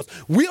playoffs.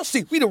 We'll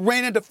see. We the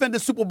reigning defending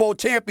Super Bowl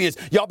champions.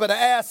 Y'all better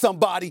ask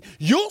somebody.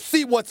 You'll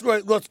see what's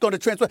going to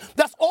transfer.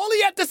 That's all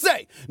he had to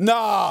say.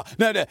 Nah,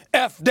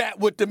 F that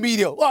with the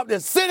media.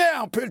 Sit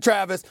down,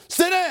 Travis.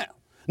 Sit down.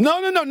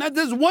 No.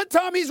 This is one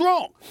time he's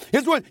wrong.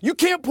 You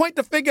can't point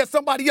the finger at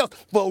somebody else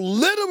for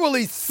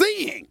literally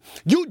seeing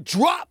you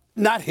drop,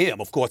 not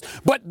him, of course,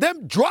 but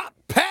them drop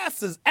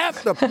passes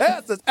after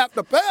passes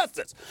after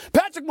passes.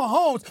 Patrick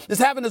Mahomes is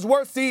having his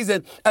worst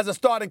season as a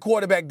starting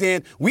quarterback,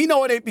 Dan. We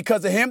know it ain't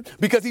because of him,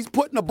 because he's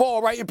putting the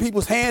ball right in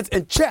people's hands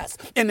and chests,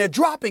 and they're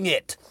dropping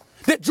it.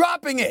 They're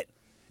dropping it.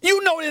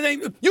 You know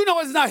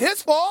it's not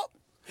his fault.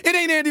 It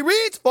ain't Andy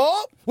Reid's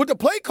fault with the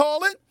play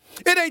calling.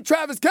 It ain't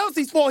Travis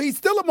Kelce's fault. He's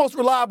still the most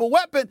reliable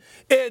weapon.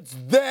 It's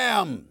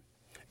them.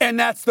 And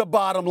that's the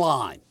bottom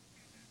line.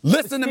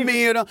 Listen to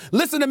Mina,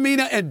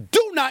 and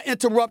do not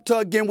interrupt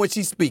her again when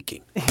she's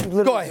speaking.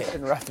 Go ahead.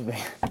 Interrupted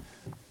me.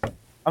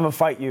 I'm going to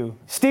fight you.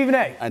 Stephen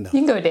A. I know. You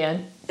can go,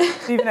 Dan.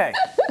 Stephen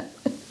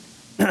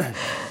A.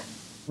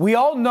 We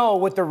all know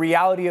what the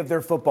reality of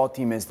their football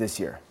team is this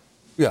year.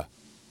 Yeah.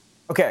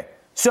 Okay,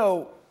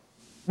 so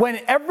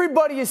when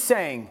everybody is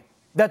saying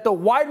that the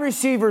wide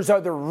receivers are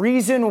the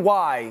reason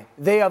why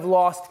they have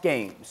lost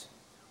games,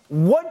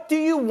 what do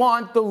you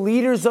want the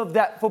leaders of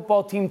that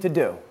football team to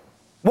do?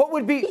 What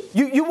would be,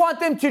 you want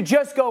them to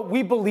just go,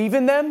 we believe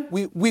in them?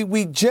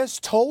 We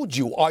just told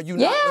you. Are you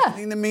not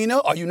listening to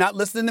Mina? Are you not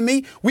listening to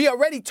me? We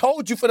already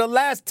told you for the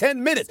last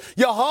 10 minutes.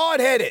 You're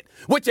hard-headed.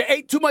 What, you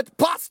ate too much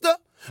pasta?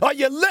 Are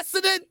you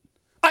listening?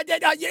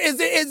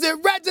 Is it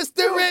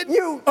registering?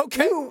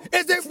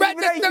 Is it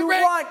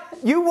registering?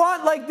 You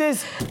want like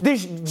this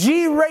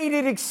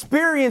G-rated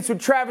experience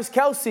with Travis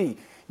Kelce.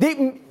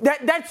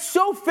 That's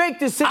so fake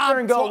to sit there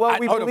and go, well,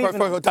 we believe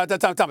in it. Time.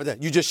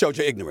 You just showed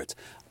your ignorance.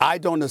 I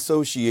don't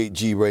associate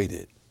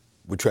G-rated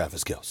with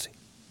Travis Kelce,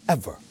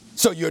 ever.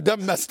 So you're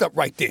done messed up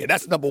right there.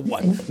 That's number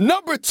one.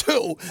 Number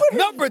two,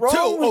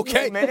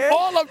 okay?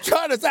 All I'm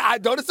trying to say, I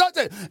don't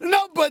associate.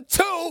 Number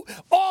two,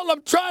 all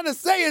I'm trying to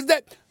say is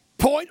that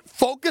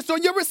focus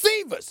on your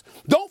receivers.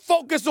 Don't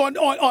focus on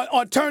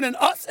turning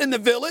us into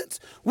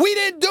villains. We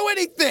didn't do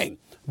anything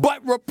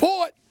but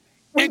report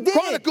and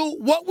chronicle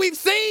what we've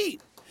seen.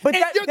 But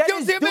that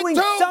is doing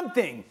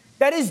something.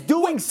 That is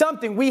doing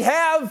something. We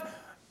have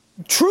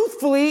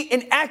truthfully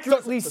and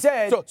accurately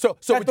said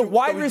that the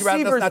wide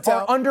receivers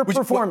are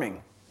underperforming.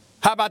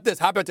 How about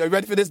this? Are you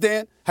ready for this,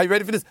 Dan? Are you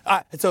ready for this? All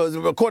right,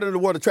 so according to the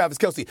word of Travis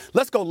Kelce,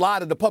 let's go lie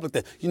to the public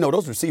that,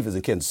 those receivers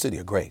in Kansas City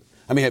are great.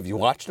 I mean, have you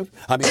watched them?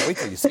 I mean, wait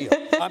till you see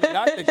them.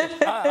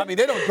 I mean,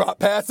 they don't drop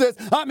passes.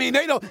 I mean,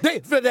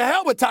 for the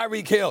hell with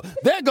Tyreek Hill.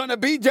 They're going to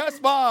be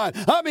just fine.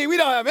 I mean, we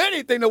don't have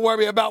anything to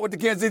worry about with the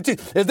Kansas City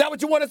Chiefs. Is that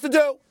what you want us to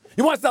do?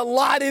 You want us to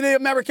lie to the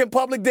American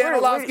public, Dan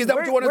Orlovsky? Is that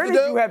what you want us to do?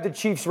 Where did you have the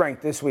Chiefs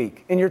ranked this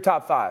week in your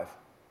top 5?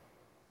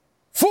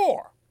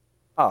 4.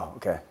 Oh,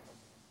 okay.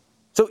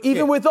 So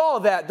even with all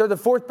of that, they're the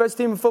 4th best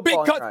team in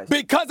football.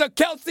 Because of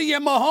Kelce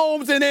and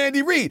Mahomes and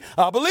Andy Reid.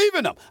 I believe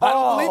in them. I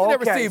don't believe in their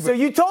receivers. So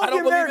you told the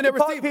American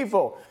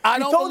people.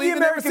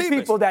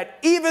 That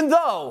even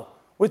though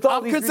with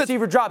all these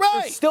receiver drops,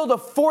 they're still the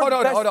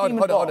 4th best team in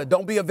football.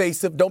 Don't be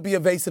evasive. Don't be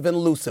evasive and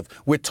elusive.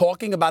 We're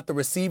talking about the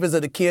receivers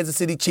of the Kansas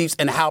City Chiefs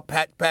and how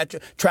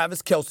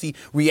Travis Kelce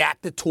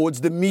reacted towards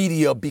the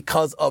media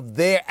because of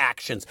their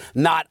actions,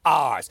 not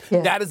ours.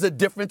 Yeah. That is a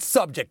different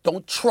subject.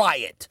 Don't try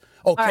it.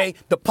 Okay, right.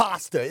 the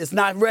pasta is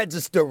not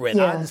registering.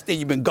 I understand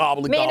you've been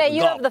gobbling. Mina, gobbling,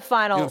 you gobbling. have the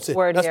final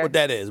word That's here. what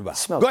that is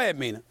about. Go ahead,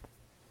 Mina.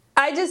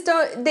 I just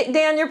don't,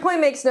 Dan, your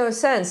point makes no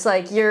sense.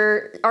 Like,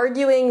 you're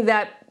arguing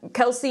that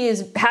Kelsey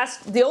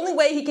the only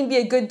way he can be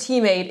a good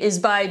teammate is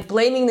by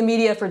blaming the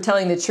media for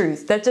telling the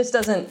truth. That just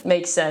doesn't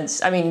make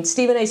sense. I mean,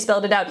 Stephen A.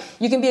 spelled it out.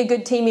 You can be a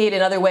good teammate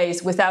in other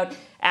ways without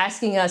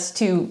asking us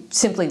to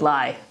simply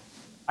lie.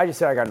 I just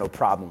said I got no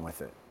problem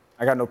with it.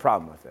 I got no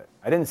problem with it.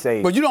 I didn't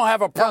say. But you don't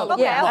have a problem.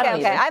 Okay.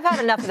 I've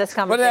had enough of this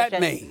conversation. What does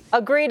that mean?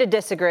 Agree to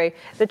disagree.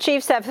 The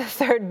Chiefs have the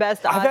third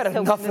best odds. I've had to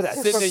enough win of the that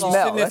Super Bowl.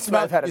 smell. That's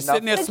what I've had You're enough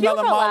sitting there of.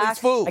 smelling Molly's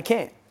food. I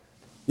can't.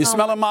 You're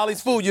smelling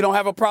Molly's food. You don't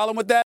have a problem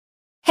with that?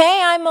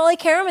 Hey, I'm Molly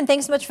Karam, and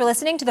thanks so much for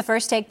listening to the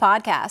First Take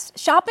podcast.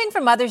 Shopping for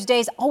Mother's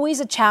Day is always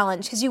a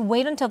challenge because you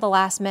wait until the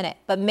last minute.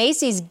 But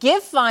Macy's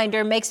Gift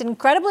Finder makes it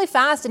incredibly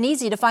fast and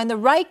easy to find the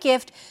right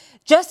gift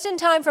just in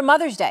time for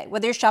Mother's Day,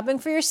 whether you're shopping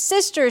for your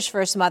sister's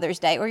first Mother's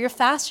Day or your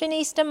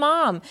fashionista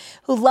mom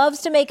who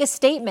loves to make a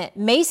statement.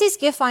 Macy's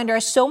Gift Finder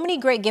has so many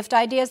great gift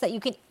ideas that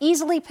you can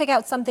easily pick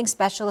out something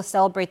special to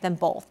celebrate them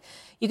both.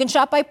 You can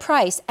shop by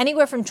price,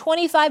 anywhere from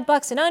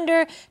 $25 and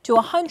under to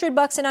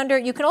 $100 and under.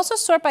 You can also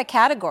sort by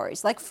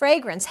categories like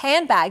fragrance,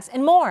 handbags,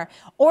 and more.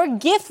 Or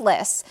gift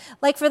lists,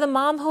 like for the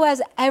mom who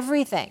has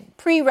everything.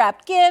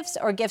 Pre-wrapped gifts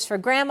or gifts for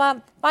grandma.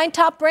 Find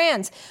top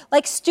brands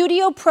like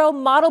Studio Pro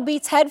Model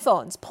Beats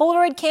headphones,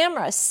 Polaroid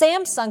cameras,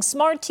 Samsung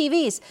smart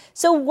TVs.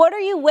 So what are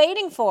you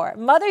waiting for?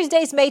 Mother's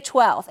Day is May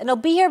 12th, and it'll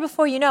be here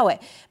before you know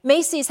it.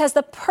 Macy's has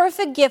the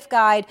perfect gift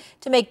guide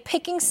to make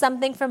picking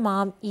something for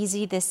mom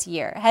easy this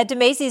year. Head to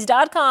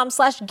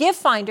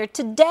Macy's.com/giftfinder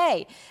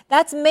today.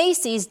 That's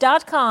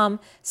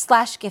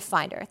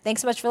Macy's.com/giftfinder.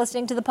 Thanks so much for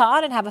listening to the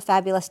pod, and have a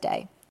fabulous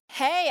day.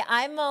 Hey,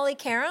 I'm Molly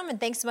Karam, and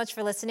thanks so much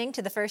for listening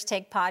to the First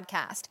Take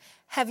podcast.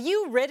 Have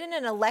you ridden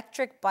an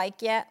electric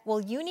bike yet? Well,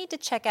 you need to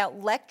check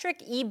out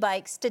Lectric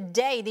E-Bikes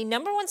today, the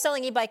 #1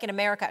 selling e-bike in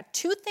America.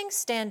 Two things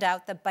stand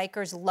out that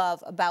bikers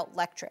love about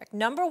Lectric.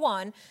 Number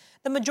one,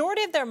 the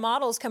majority of their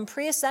models come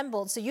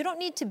pre-assembled, so you don't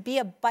need to be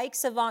a bike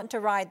savant to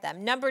ride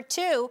them. Number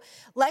two,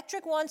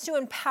 Lectric wants to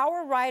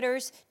empower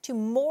riders to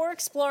more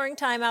exploring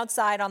time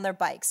outside on their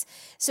bikes.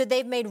 So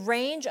they've made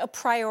range a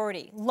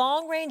priority.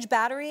 Long-range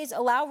batteries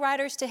allow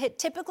riders to hit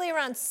typically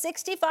around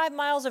 65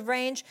 miles of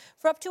range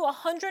for up to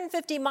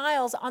 150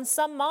 miles on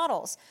some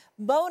models.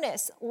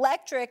 Bonus,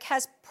 Lectric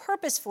has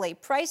purposefully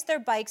priced their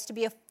bikes to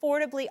be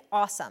affordably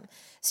awesome.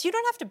 So you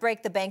don't have to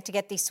break the bank to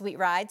get these sweet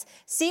rides.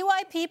 See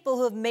why people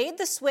who have made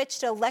the switch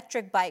to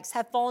electric bikes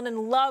have fallen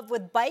in love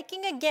with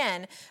biking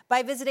again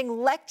by visiting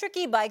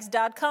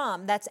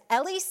lectricebikes.com. That's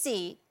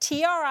LECTRIC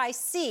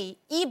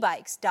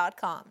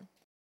ebikes.com.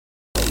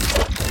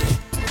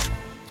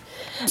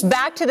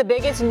 Back to the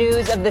biggest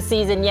news of the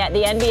season yet.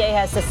 The NBA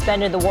has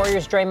suspended the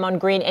Warriors' Draymond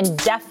Green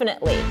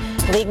indefinitely.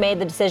 The league made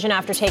the decision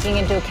after taking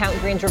into account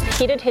Green's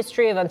repeated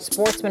history of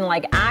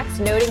unsportsmanlike acts,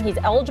 noting he's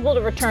eligible to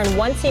return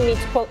once he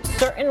meets, quote,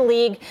 certain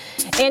league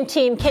and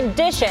team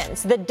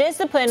conditions. The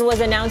discipline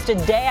was announced a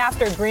day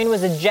after Green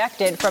was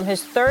ejected from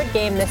his third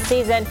game this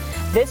season,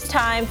 this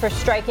time for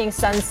striking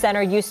Suns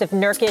center Yusuf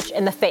Nurkic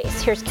in the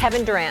face. Here's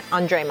Kevin Durant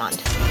on Draymond.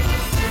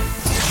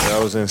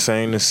 That was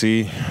insane to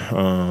see.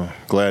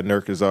 Glad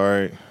Nurk is all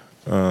right.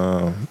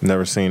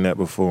 Never seen that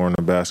before on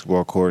a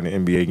basketball court in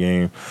an NBA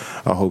game.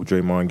 I hope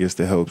Draymond gets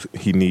the help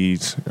he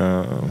needs.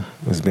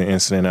 There's been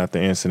incident after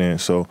incident,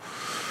 so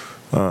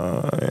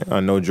I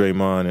know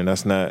Draymond, and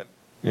that's not,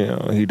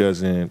 he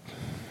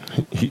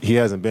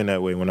hasn't been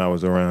that way when I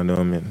was around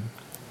him and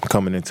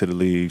coming into the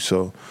league.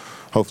 So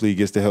hopefully he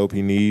gets the help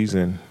he needs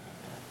and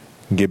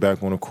get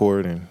back on the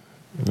court and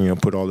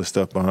put all this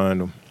stuff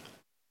behind him.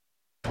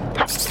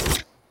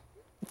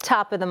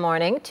 Top of the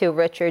morning to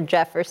Richard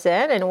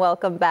Jefferson, and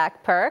welcome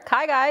back, Perk.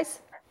 Hi,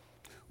 guys.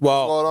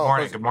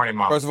 Well, Good morning,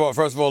 Mom. First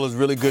of all, it's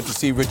really good to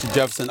see Richard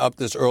Jefferson up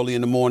this early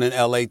in the morning,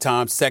 LA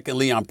time.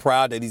 Secondly, I'm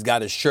proud that he's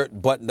got his shirt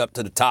buttoned up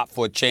to the top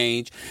for a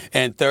change.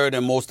 And third,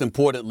 and most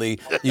importantly,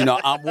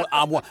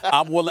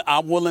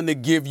 I'm willing to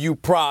give you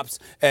props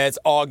as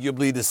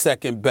arguably the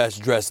second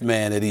best dressed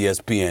man at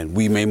ESPN.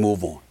 We may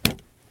move on.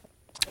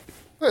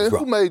 Hey,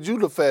 who made you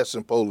the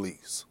fashion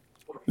police?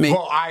 Me.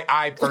 Well,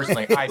 I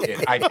personally, I did.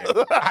 But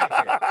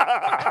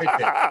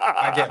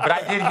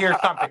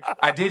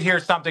I did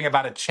hear something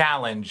about a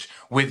challenge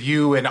with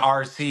you and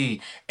RC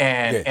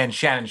and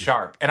Shannon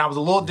Sharp, and I was a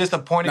little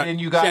disappointed in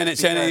you guys.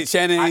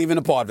 Shannon ain't even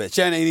a part of it.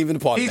 Shannon ain't even a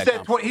part of it. He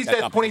said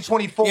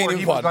 2024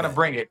 he was going to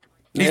bring it.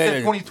 He said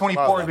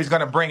 2024 he was going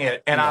to bring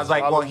it, and I was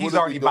like, well, he's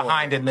already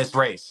behind in this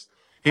race.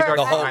 He's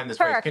already behind this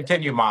race.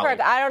 Continue, Molly.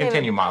 I don't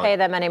even pay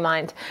them any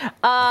mind.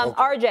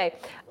 RJ,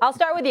 I'll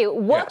start with you.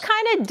 What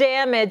kind of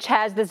damage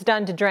has this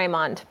done to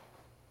Draymond?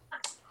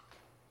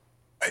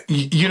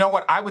 You know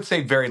what? I would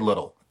say very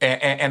little.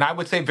 And I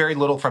would say very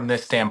little from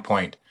this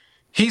standpoint.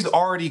 He's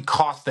already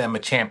cost them a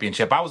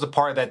championship. I was a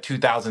part of that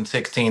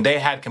 2016. They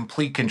had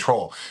complete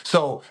control.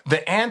 So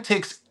the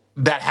antics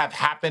that have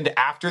happened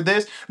after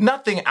this,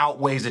 nothing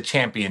outweighs a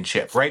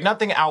championship, right?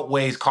 Nothing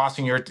outweighs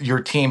costing your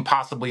team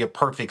possibly a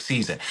perfect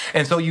season.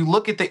 And so you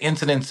look at the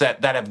incidents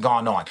that have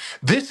gone on.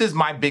 This is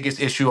my biggest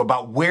issue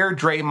about where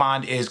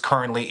Draymond is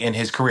currently in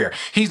his career.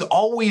 He's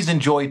always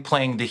enjoyed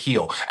playing the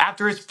heel.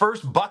 After his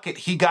first bucket,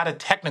 he got a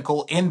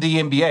technical in the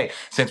NBA.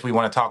 Since we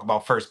want to talk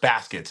about first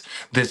baskets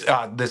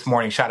this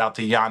morning, shout out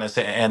to Giannis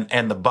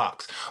and the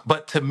Bucks.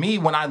 But to me,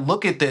 when I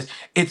look at this,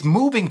 it's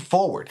moving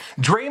forward.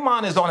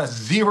 Draymond is on a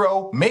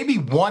 0, maybe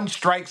 1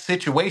 strike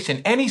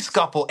situation, any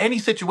scuffle, any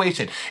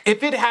situation.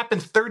 If it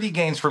happens 30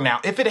 games from now,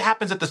 if it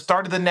happens at the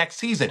start of the next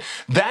season,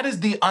 that is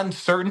the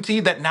uncertainty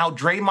that now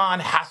Draymond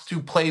has to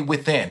play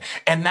within.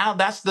 And now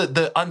that's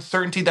the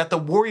uncertainty that the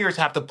Warriors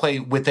have to play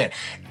within.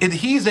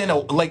 He's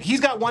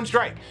got 1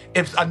 strike.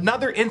 If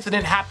another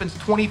incident happens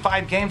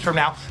 25 games from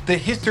now, the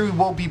history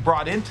will be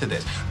brought into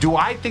this. Do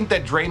I think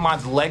that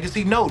Draymond's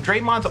legacy? No,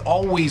 Draymond's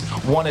always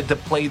wanted to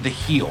play the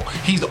heel.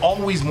 He's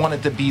always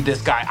wanted to be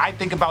this guy. I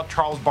think about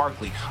Charles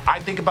Barkley. I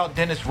think about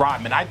Dennis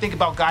Rodman. I think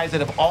about guys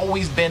that have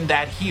always been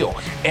that heel.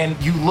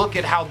 And you look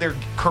at how their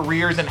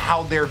careers and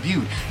how they're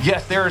viewed.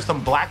 Yes, there are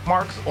some black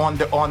marks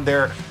on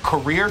their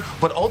career,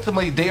 but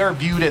ultimately they are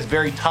viewed as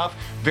very tough,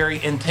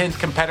 very intense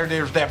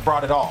competitors that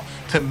brought it all.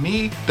 To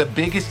me, the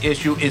biggest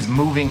issue is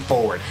moving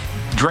forward.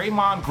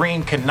 Draymond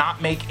Green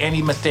cannot make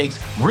any mistakes,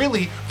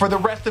 really, for the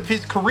rest of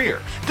his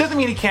career. Doesn't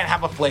mean he can't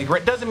have a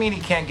flagrant. Doesn't mean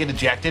he can't get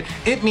ejected.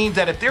 It means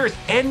that if there is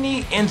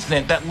any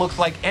incident that looks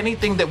like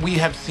anything that we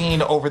have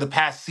seen over the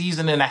past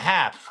season and a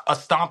half, a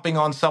stomping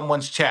on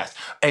someone's chest,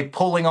 a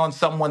pulling on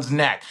someone's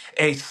neck,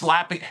 a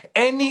slapping,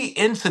 any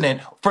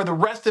incident for the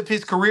rest of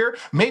his career,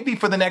 maybe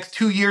for the next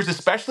 2 years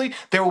especially,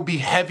 there will be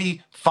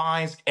heavy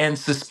fines and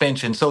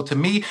suspension. So to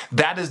me,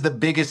 that is the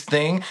biggest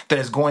thing that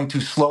is going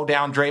to slow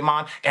down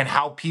Draymond and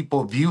how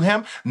people view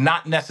him,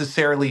 not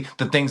necessarily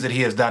the things that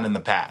he has done in the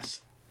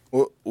past.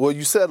 Well,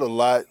 you said a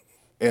lot,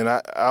 and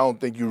I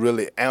don't think you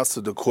really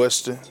answered the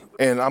question.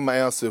 And I'm gonna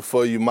answer it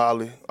for you,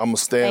 Molly. I'm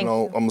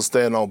gonna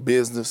stand on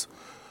business.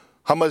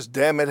 How much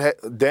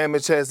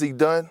damage has he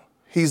done?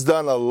 He's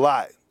done a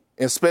lot,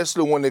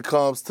 especially when it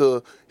comes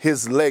to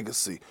his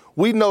legacy.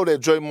 We know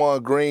that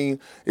Draymond Green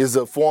is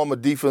a former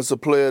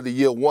Defensive Player of the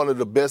Year, one of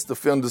the best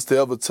defenders to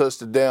ever touch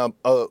the damn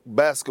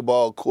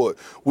basketball court.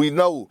 We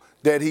know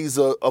that he's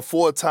a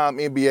 4-time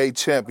NBA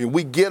champion.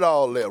 We get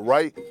all that,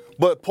 right?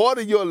 But part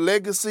of your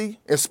legacy,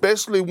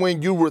 especially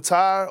when you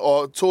retire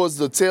or towards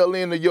the tail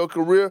end of your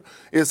career,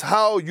 is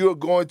how you're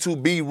going to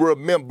be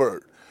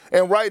remembered.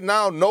 And right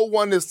now, no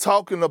one is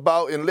talking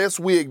about, unless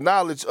we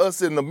acknowledge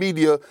us in the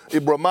media,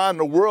 it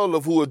remind the world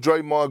of who a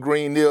Draymond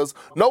Green is.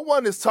 No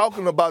one is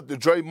talking about the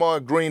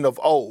Draymond Green of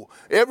old.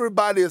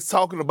 Everybody is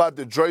talking about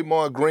the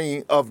Draymond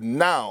Green of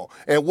now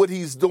and what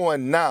he's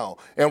doing now.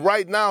 And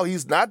right now,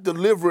 he's not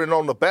delivering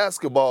on the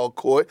basketball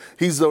court.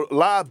 He's a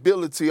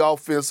liability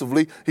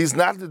offensively. He's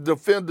not the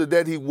defender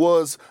that he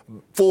was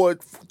 2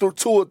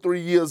 or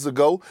 3 years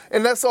ago.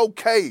 And that's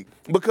okay,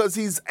 because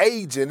he's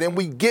aging, and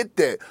we get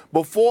that.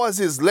 But for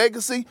his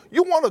legacy,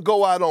 you want to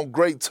go out on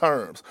great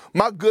terms.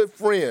 My good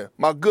friend,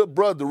 my good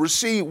brother,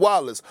 Rasheed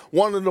Wallace,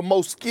 one of the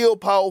most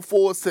skilled power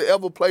forwards to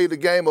ever play the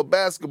game of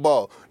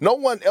basketball. No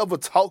one ever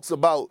talks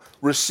about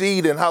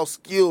Rasheed and how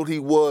skilled he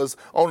was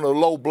on the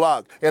low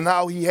block and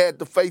how he had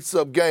the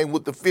face-up game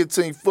with the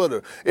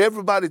 15-footer.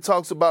 Everybody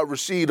talks about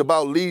Rasheed,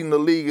 about leading the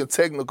league in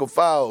technical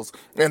fouls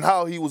and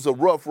how he was a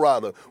rough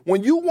rider.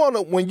 When you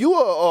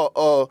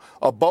are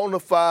a bona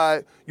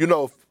fide,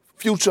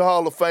 future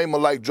Hall of Famer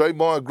like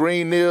Draymond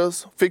Green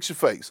is, fix your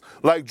face,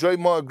 like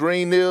Draymond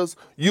Green is,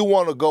 you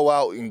want to go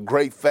out in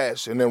great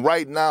fashion. And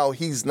right now,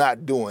 he's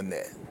not doing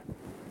that.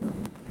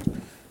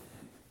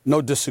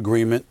 No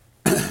disagreement.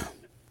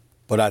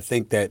 But I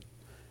think that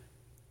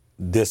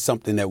there's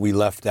something that we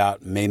left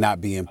out, may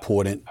not be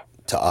important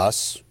to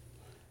us,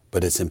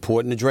 but it's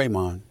important to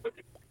Draymond.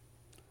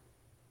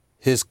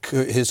 His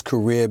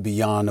career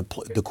beyond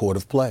the court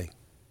of play.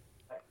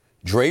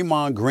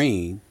 Draymond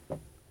Green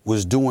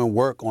was doing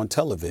work on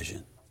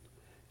television.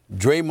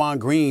 Draymond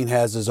Green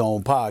has his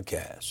own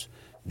podcast.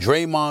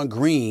 Draymond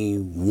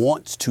Green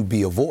wants to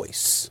be a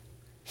voice.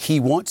 He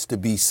wants to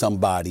be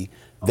somebody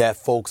that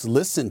folks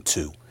listen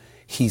to.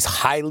 He's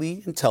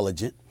highly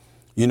intelligent,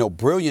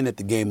 brilliant at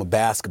the game of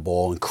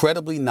basketball,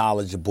 incredibly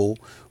knowledgeable,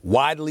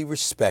 widely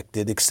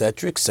respected, et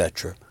cetera, et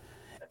cetera.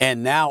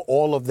 And now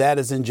all of that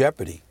is in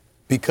jeopardy.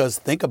 Because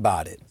think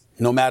about it,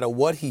 no matter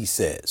what he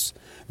says,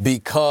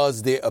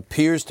 because there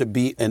appears to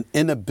be an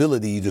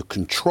inability to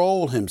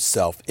control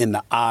himself in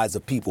the eyes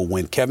of people.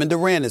 When Kevin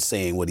Durant is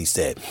saying what he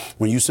said,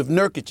 when Yusuf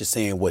Nurkic is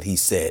saying what he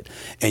said,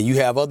 and you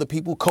have other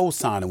people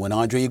co-signing, when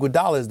Andre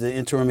Iguodala is the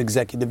interim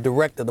executive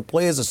director of the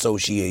Players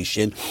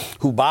Association,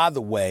 who, by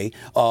the way,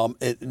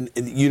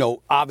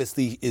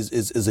 obviously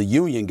is a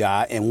union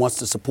guy and wants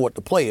to support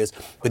the players,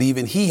 but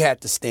even he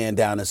had to stand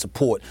down in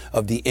support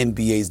of the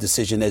NBA's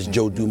decision, as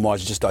Joe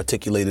Dumars just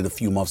articulated a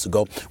few months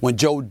ago. When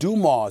Joe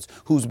Dumars,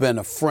 who's been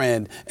a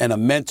friend and a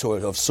mentor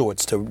of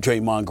sorts to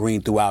Draymond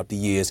Green throughout the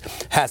years,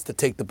 has to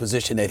take the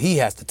position that he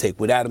has to take,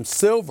 with Adam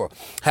Silver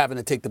having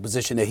to take the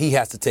position that he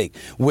has to take,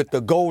 with the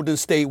Golden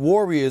State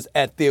Warriors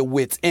at their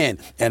wits' end.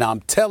 And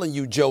I'm telling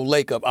you, Joe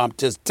Lacob, I'm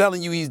just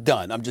telling you he's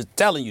done. I'm just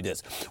telling you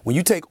this. When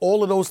you take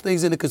all of those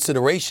things into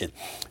consideration,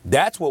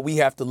 that's what we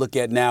have to look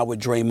at now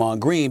with Draymond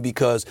Green,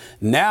 because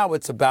now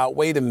it's about,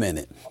 wait a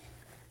minute,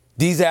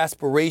 these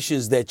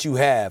aspirations that you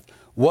have,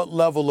 what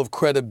level of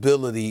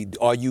credibility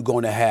are you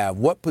going to have?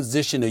 What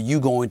position are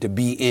you going to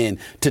be in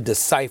to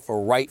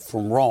decipher right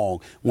from wrong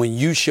when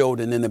you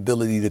showed an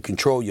inability to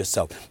control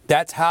yourself?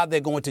 That's how they're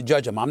going to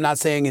judge him. I'm not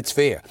saying it's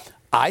fair.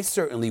 I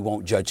certainly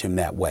won't judge him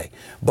that way.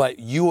 But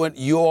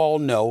you all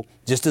know,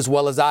 just as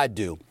well as I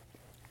do,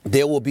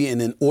 there will be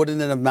an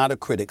inordinate amount of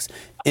critics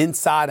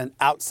inside and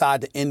outside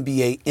the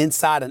NBA,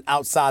 inside and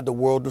outside the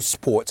world of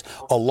sports,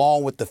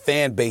 along with the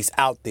fan base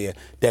out there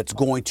that's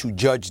going to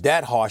judge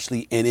that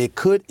harshly, and it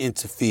could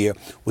interfere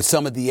with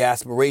some of the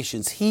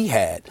aspirations he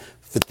had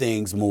for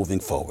things moving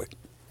forward.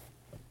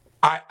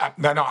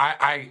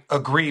 I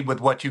agree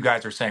with what you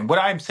guys are saying. What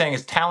I'm saying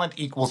is talent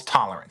equals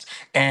tolerance.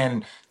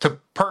 And to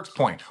Perk's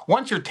point,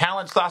 once your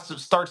talent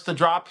starts to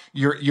drop,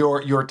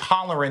 your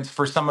tolerance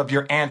for some of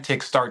your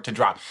antics start to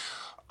drop.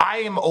 I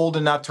am old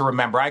enough to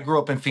remember, I grew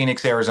up in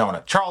Phoenix,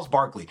 Arizona. Charles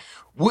Barkley.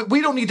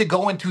 We don't need to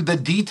go into the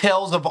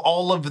details of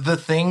all of the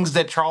things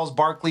that Charles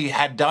Barkley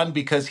had done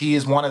because he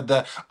is one of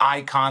the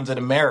icons in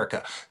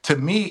America. To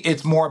me,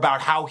 it's more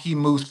about how he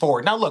moves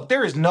forward. Now, look,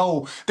 there is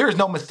no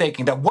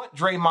mistaking that what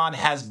Draymond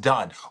has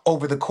done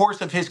over the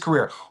course of his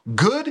career,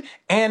 good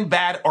and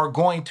bad, are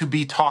going to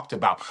be talked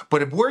about.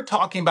 But if we're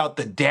talking about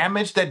the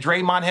damage that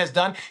Draymond has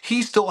done,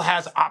 he still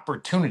has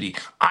opportunity.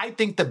 I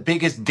think the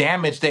biggest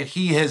damage that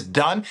he has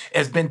done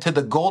has been to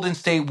the Golden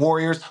State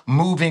Warriors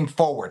moving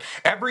forward.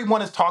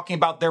 Everyone is talking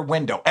about their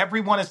window.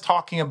 Everyone is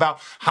talking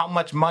about how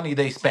much money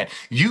they spent.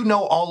 You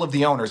know all of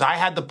the owners. I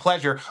had the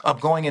pleasure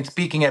of going and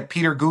speaking at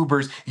Peter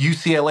Guber's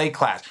UCLA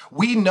class.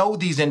 We know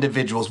these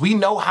individuals. We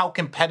know how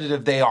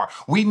competitive they are.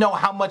 We know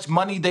how much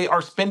money they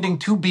are spending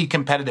to be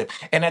competitive.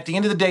 And at the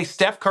end of the day,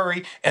 Steph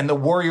Curry and the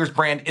Warriors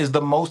brand is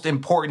the most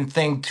important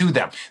thing to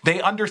them.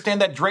 They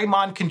understand that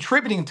Draymond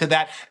contributing to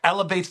that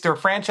elevates their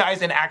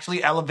franchise and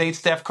actually elevates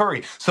Steph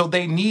Curry. So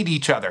they need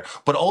each other.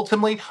 But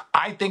ultimately,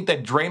 I think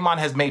that Draymond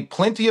has made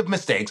plenty of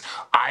mistakes.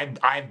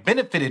 I've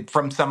benefited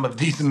from some of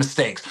these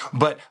mistakes,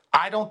 but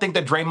I don't think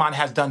that Draymond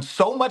has done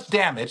so much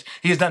damage.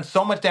 He has done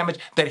so much damage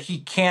that he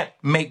can't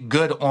make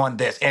good on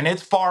this. And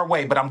it's far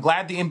away, but I'm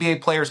glad the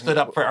NBA players stood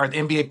up or the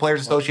NBA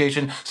Players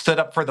Association stood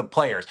up for the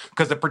players,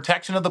 because the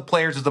protection of the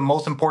players is the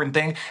most important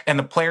thing. And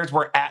the players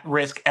were at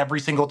risk every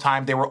single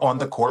time they were on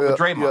the court with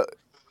Draymond.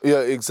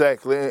 Yeah,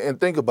 exactly. And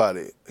think about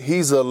it.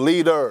 He's a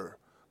leader.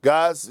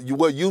 Guys, you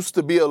were used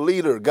to be a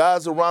leader.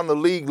 Guys around the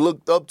league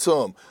looked up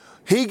to him.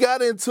 He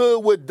got into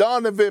it with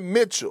Donovan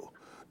Mitchell.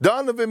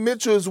 Donovan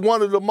Mitchell is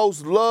one of the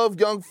most loved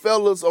young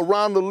fellas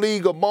around the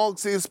league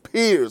amongst his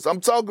peers.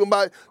 I'm talking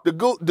about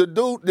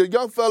the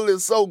young fella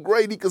is so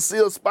great he could see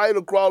a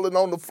spider crawling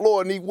on the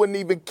floor and he wouldn't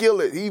even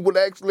kill it. He would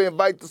actually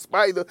invite the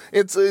spider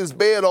into his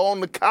bed or on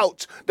the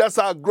couch. That's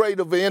how great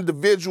of an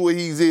individual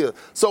he is.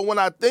 So when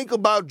I think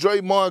about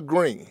Draymond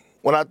Green,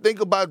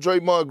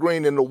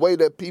 and the way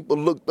that people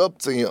looked up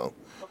to him,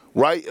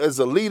 right, as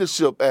a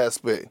leadership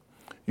aspect,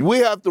 we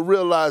have to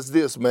realize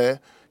this, man.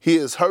 He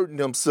is hurting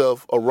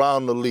himself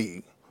around the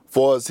league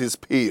for us, his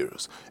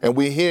peers. And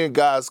we're hearing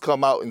guys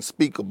come out and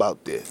speak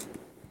about this.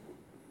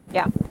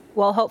 Yeah.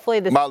 Well,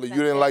 hopefully this... Molly, you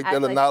didn't like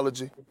that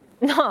analogy?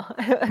 No.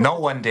 No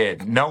one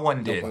did. No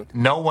one liked it.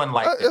 No one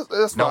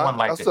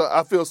liked it.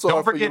 I feel sorry.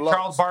 Don't forget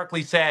Charles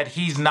Barkley said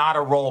he's not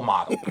a role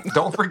model.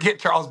 Don't forget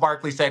Charles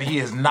Barkley said he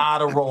is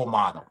not a role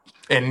model.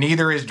 And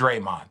neither is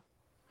Draymond.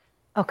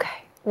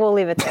 Okay. We'll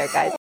leave it there,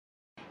 guys.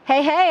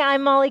 Hey,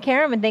 I'm Molly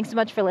Karam, and thanks so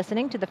much for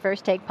listening to the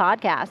First Take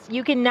podcast.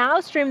 You can now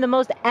stream the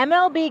most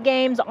MLB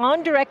games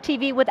on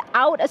DirecTV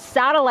without a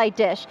satellite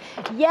dish.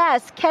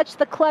 Yes, catch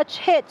the clutch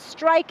hits,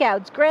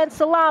 strikeouts, grand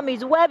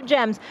salamis, web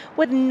gems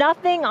with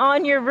nothing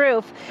on your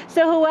roof.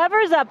 So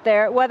whoever's up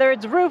there, whether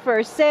it's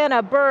roofers,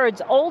 Santa,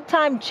 birds,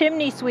 old-time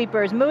chimney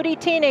sweepers, moody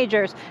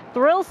teenagers,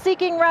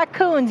 thrill-seeking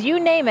raccoons, you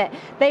name it,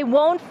 they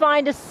won't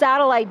find a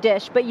satellite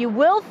dish, but you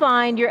will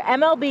find your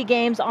MLB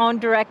games on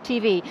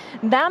DirecTV.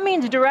 That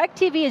means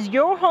DirecTV is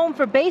your home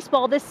for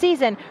baseball this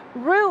season.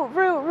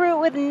 Root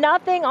with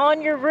nothing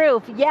on your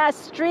roof. Yes,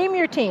 stream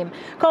your team.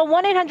 Call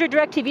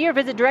 1-800-DirecTV or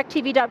visit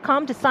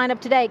DirecTV.com to sign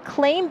up today.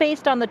 Claim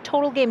based on the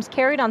total games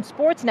carried on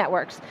sports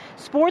networks.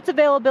 Sports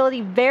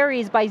availability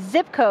varies by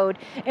zip code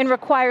and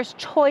requires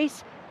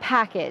choice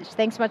package.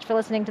 Thanks so much for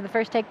listening to the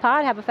First Take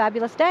Pod. Have a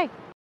fabulous day.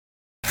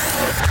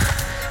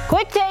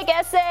 Quick take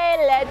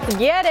essay, let's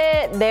get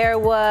it. There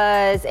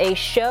was a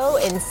show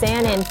in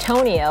San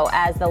Antonio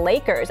as the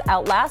Lakers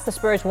outlast the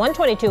Spurs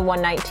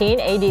 122-119.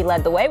 AD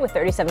led the way with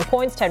 37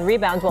 points, 10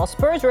 rebounds, while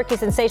Spurs rookie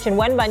sensation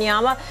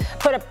Wembanyama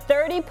put up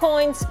 30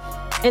 points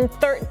and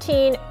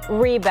 13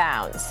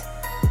 rebounds.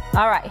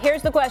 All right,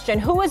 here's the question.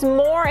 Who was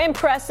more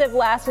impressive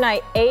last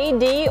night,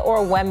 AD or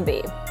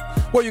Wemby?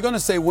 Well, you're going to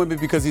say Wemby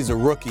because he's a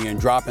rookie and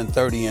dropping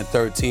 30 and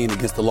 13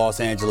 against the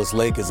Los Angeles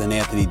Lakers and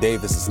Anthony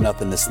Davis is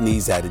nothing to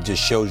sneeze at. It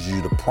just shows you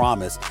the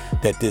promise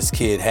that this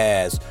kid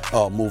has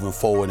moving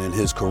forward in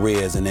his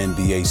career as an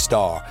NBA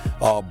star.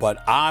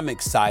 But I'm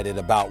excited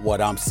about what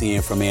I'm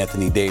seeing from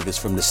Anthony Davis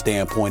from the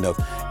standpoint of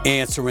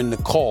answering the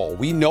call.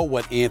 We know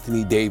what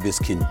Anthony Davis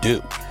can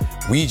do.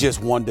 We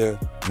just wonder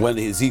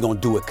whether is he going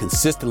to do it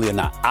consistently or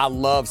not. I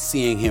love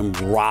seeing him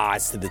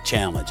rise to the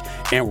challenge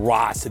and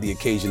rise to the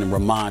occasion and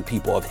remind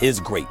people of his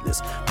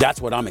greatness.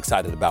 That's what I'm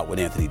excited about with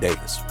Anthony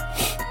Davis.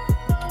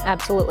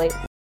 Absolutely.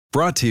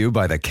 Brought to you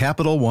by the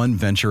Capital One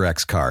Venture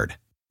X card.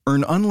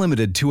 Earn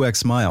unlimited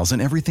 2x miles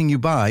on everything you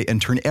buy and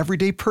turn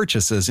everyday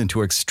purchases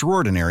into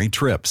extraordinary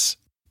trips.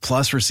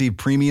 Plus, receive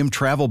premium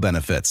travel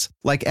benefits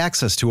like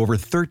access to over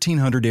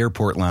 1,300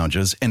 airport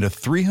lounges and a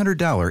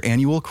 $300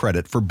 annual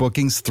credit for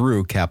bookings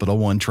through Capital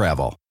One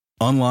Travel.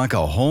 Unlock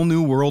a whole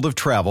new world of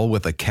travel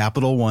with a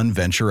Capital One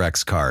Venture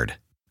X card.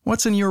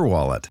 What's in your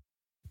wallet?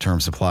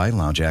 Terms apply.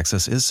 Lounge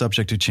access is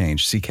subject to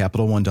change. See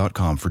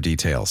CapitalOne.com for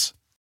details.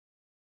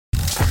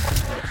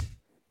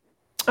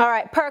 All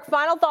right, Perk,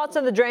 final thoughts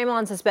on the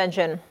Draymond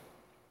suspension.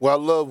 Well,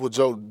 I love what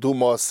Joe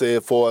Dumars said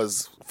as far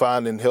as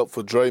finding help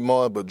for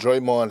Draymond, but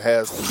Draymond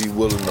has to be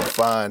willing to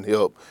find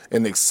help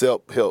and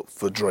accept help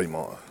for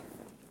Draymond.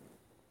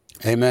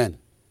 Amen.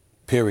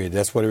 Period.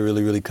 That's what it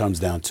really, really comes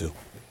down to.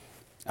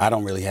 I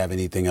don't really have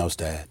anything else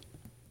to add.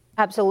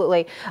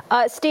 Absolutely.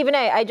 Stephen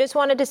A., I just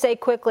wanted to say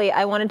quickly,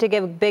 I wanted to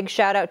give a big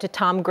shout out to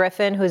Tom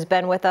Griffin, who's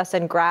been with us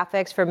in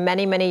graphics for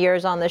many, many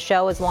years on the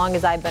show, as long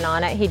as I've been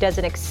on it. He does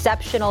an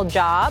exceptional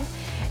job.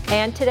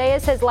 And today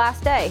is his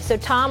last day. So,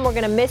 Tom, we're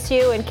going to miss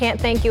you and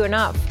can't thank you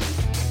enough.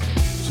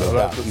 So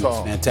that was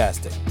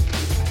fantastic.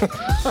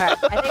 All right.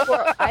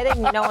 I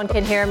think no one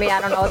can hear me.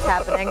 I don't know what's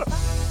happening.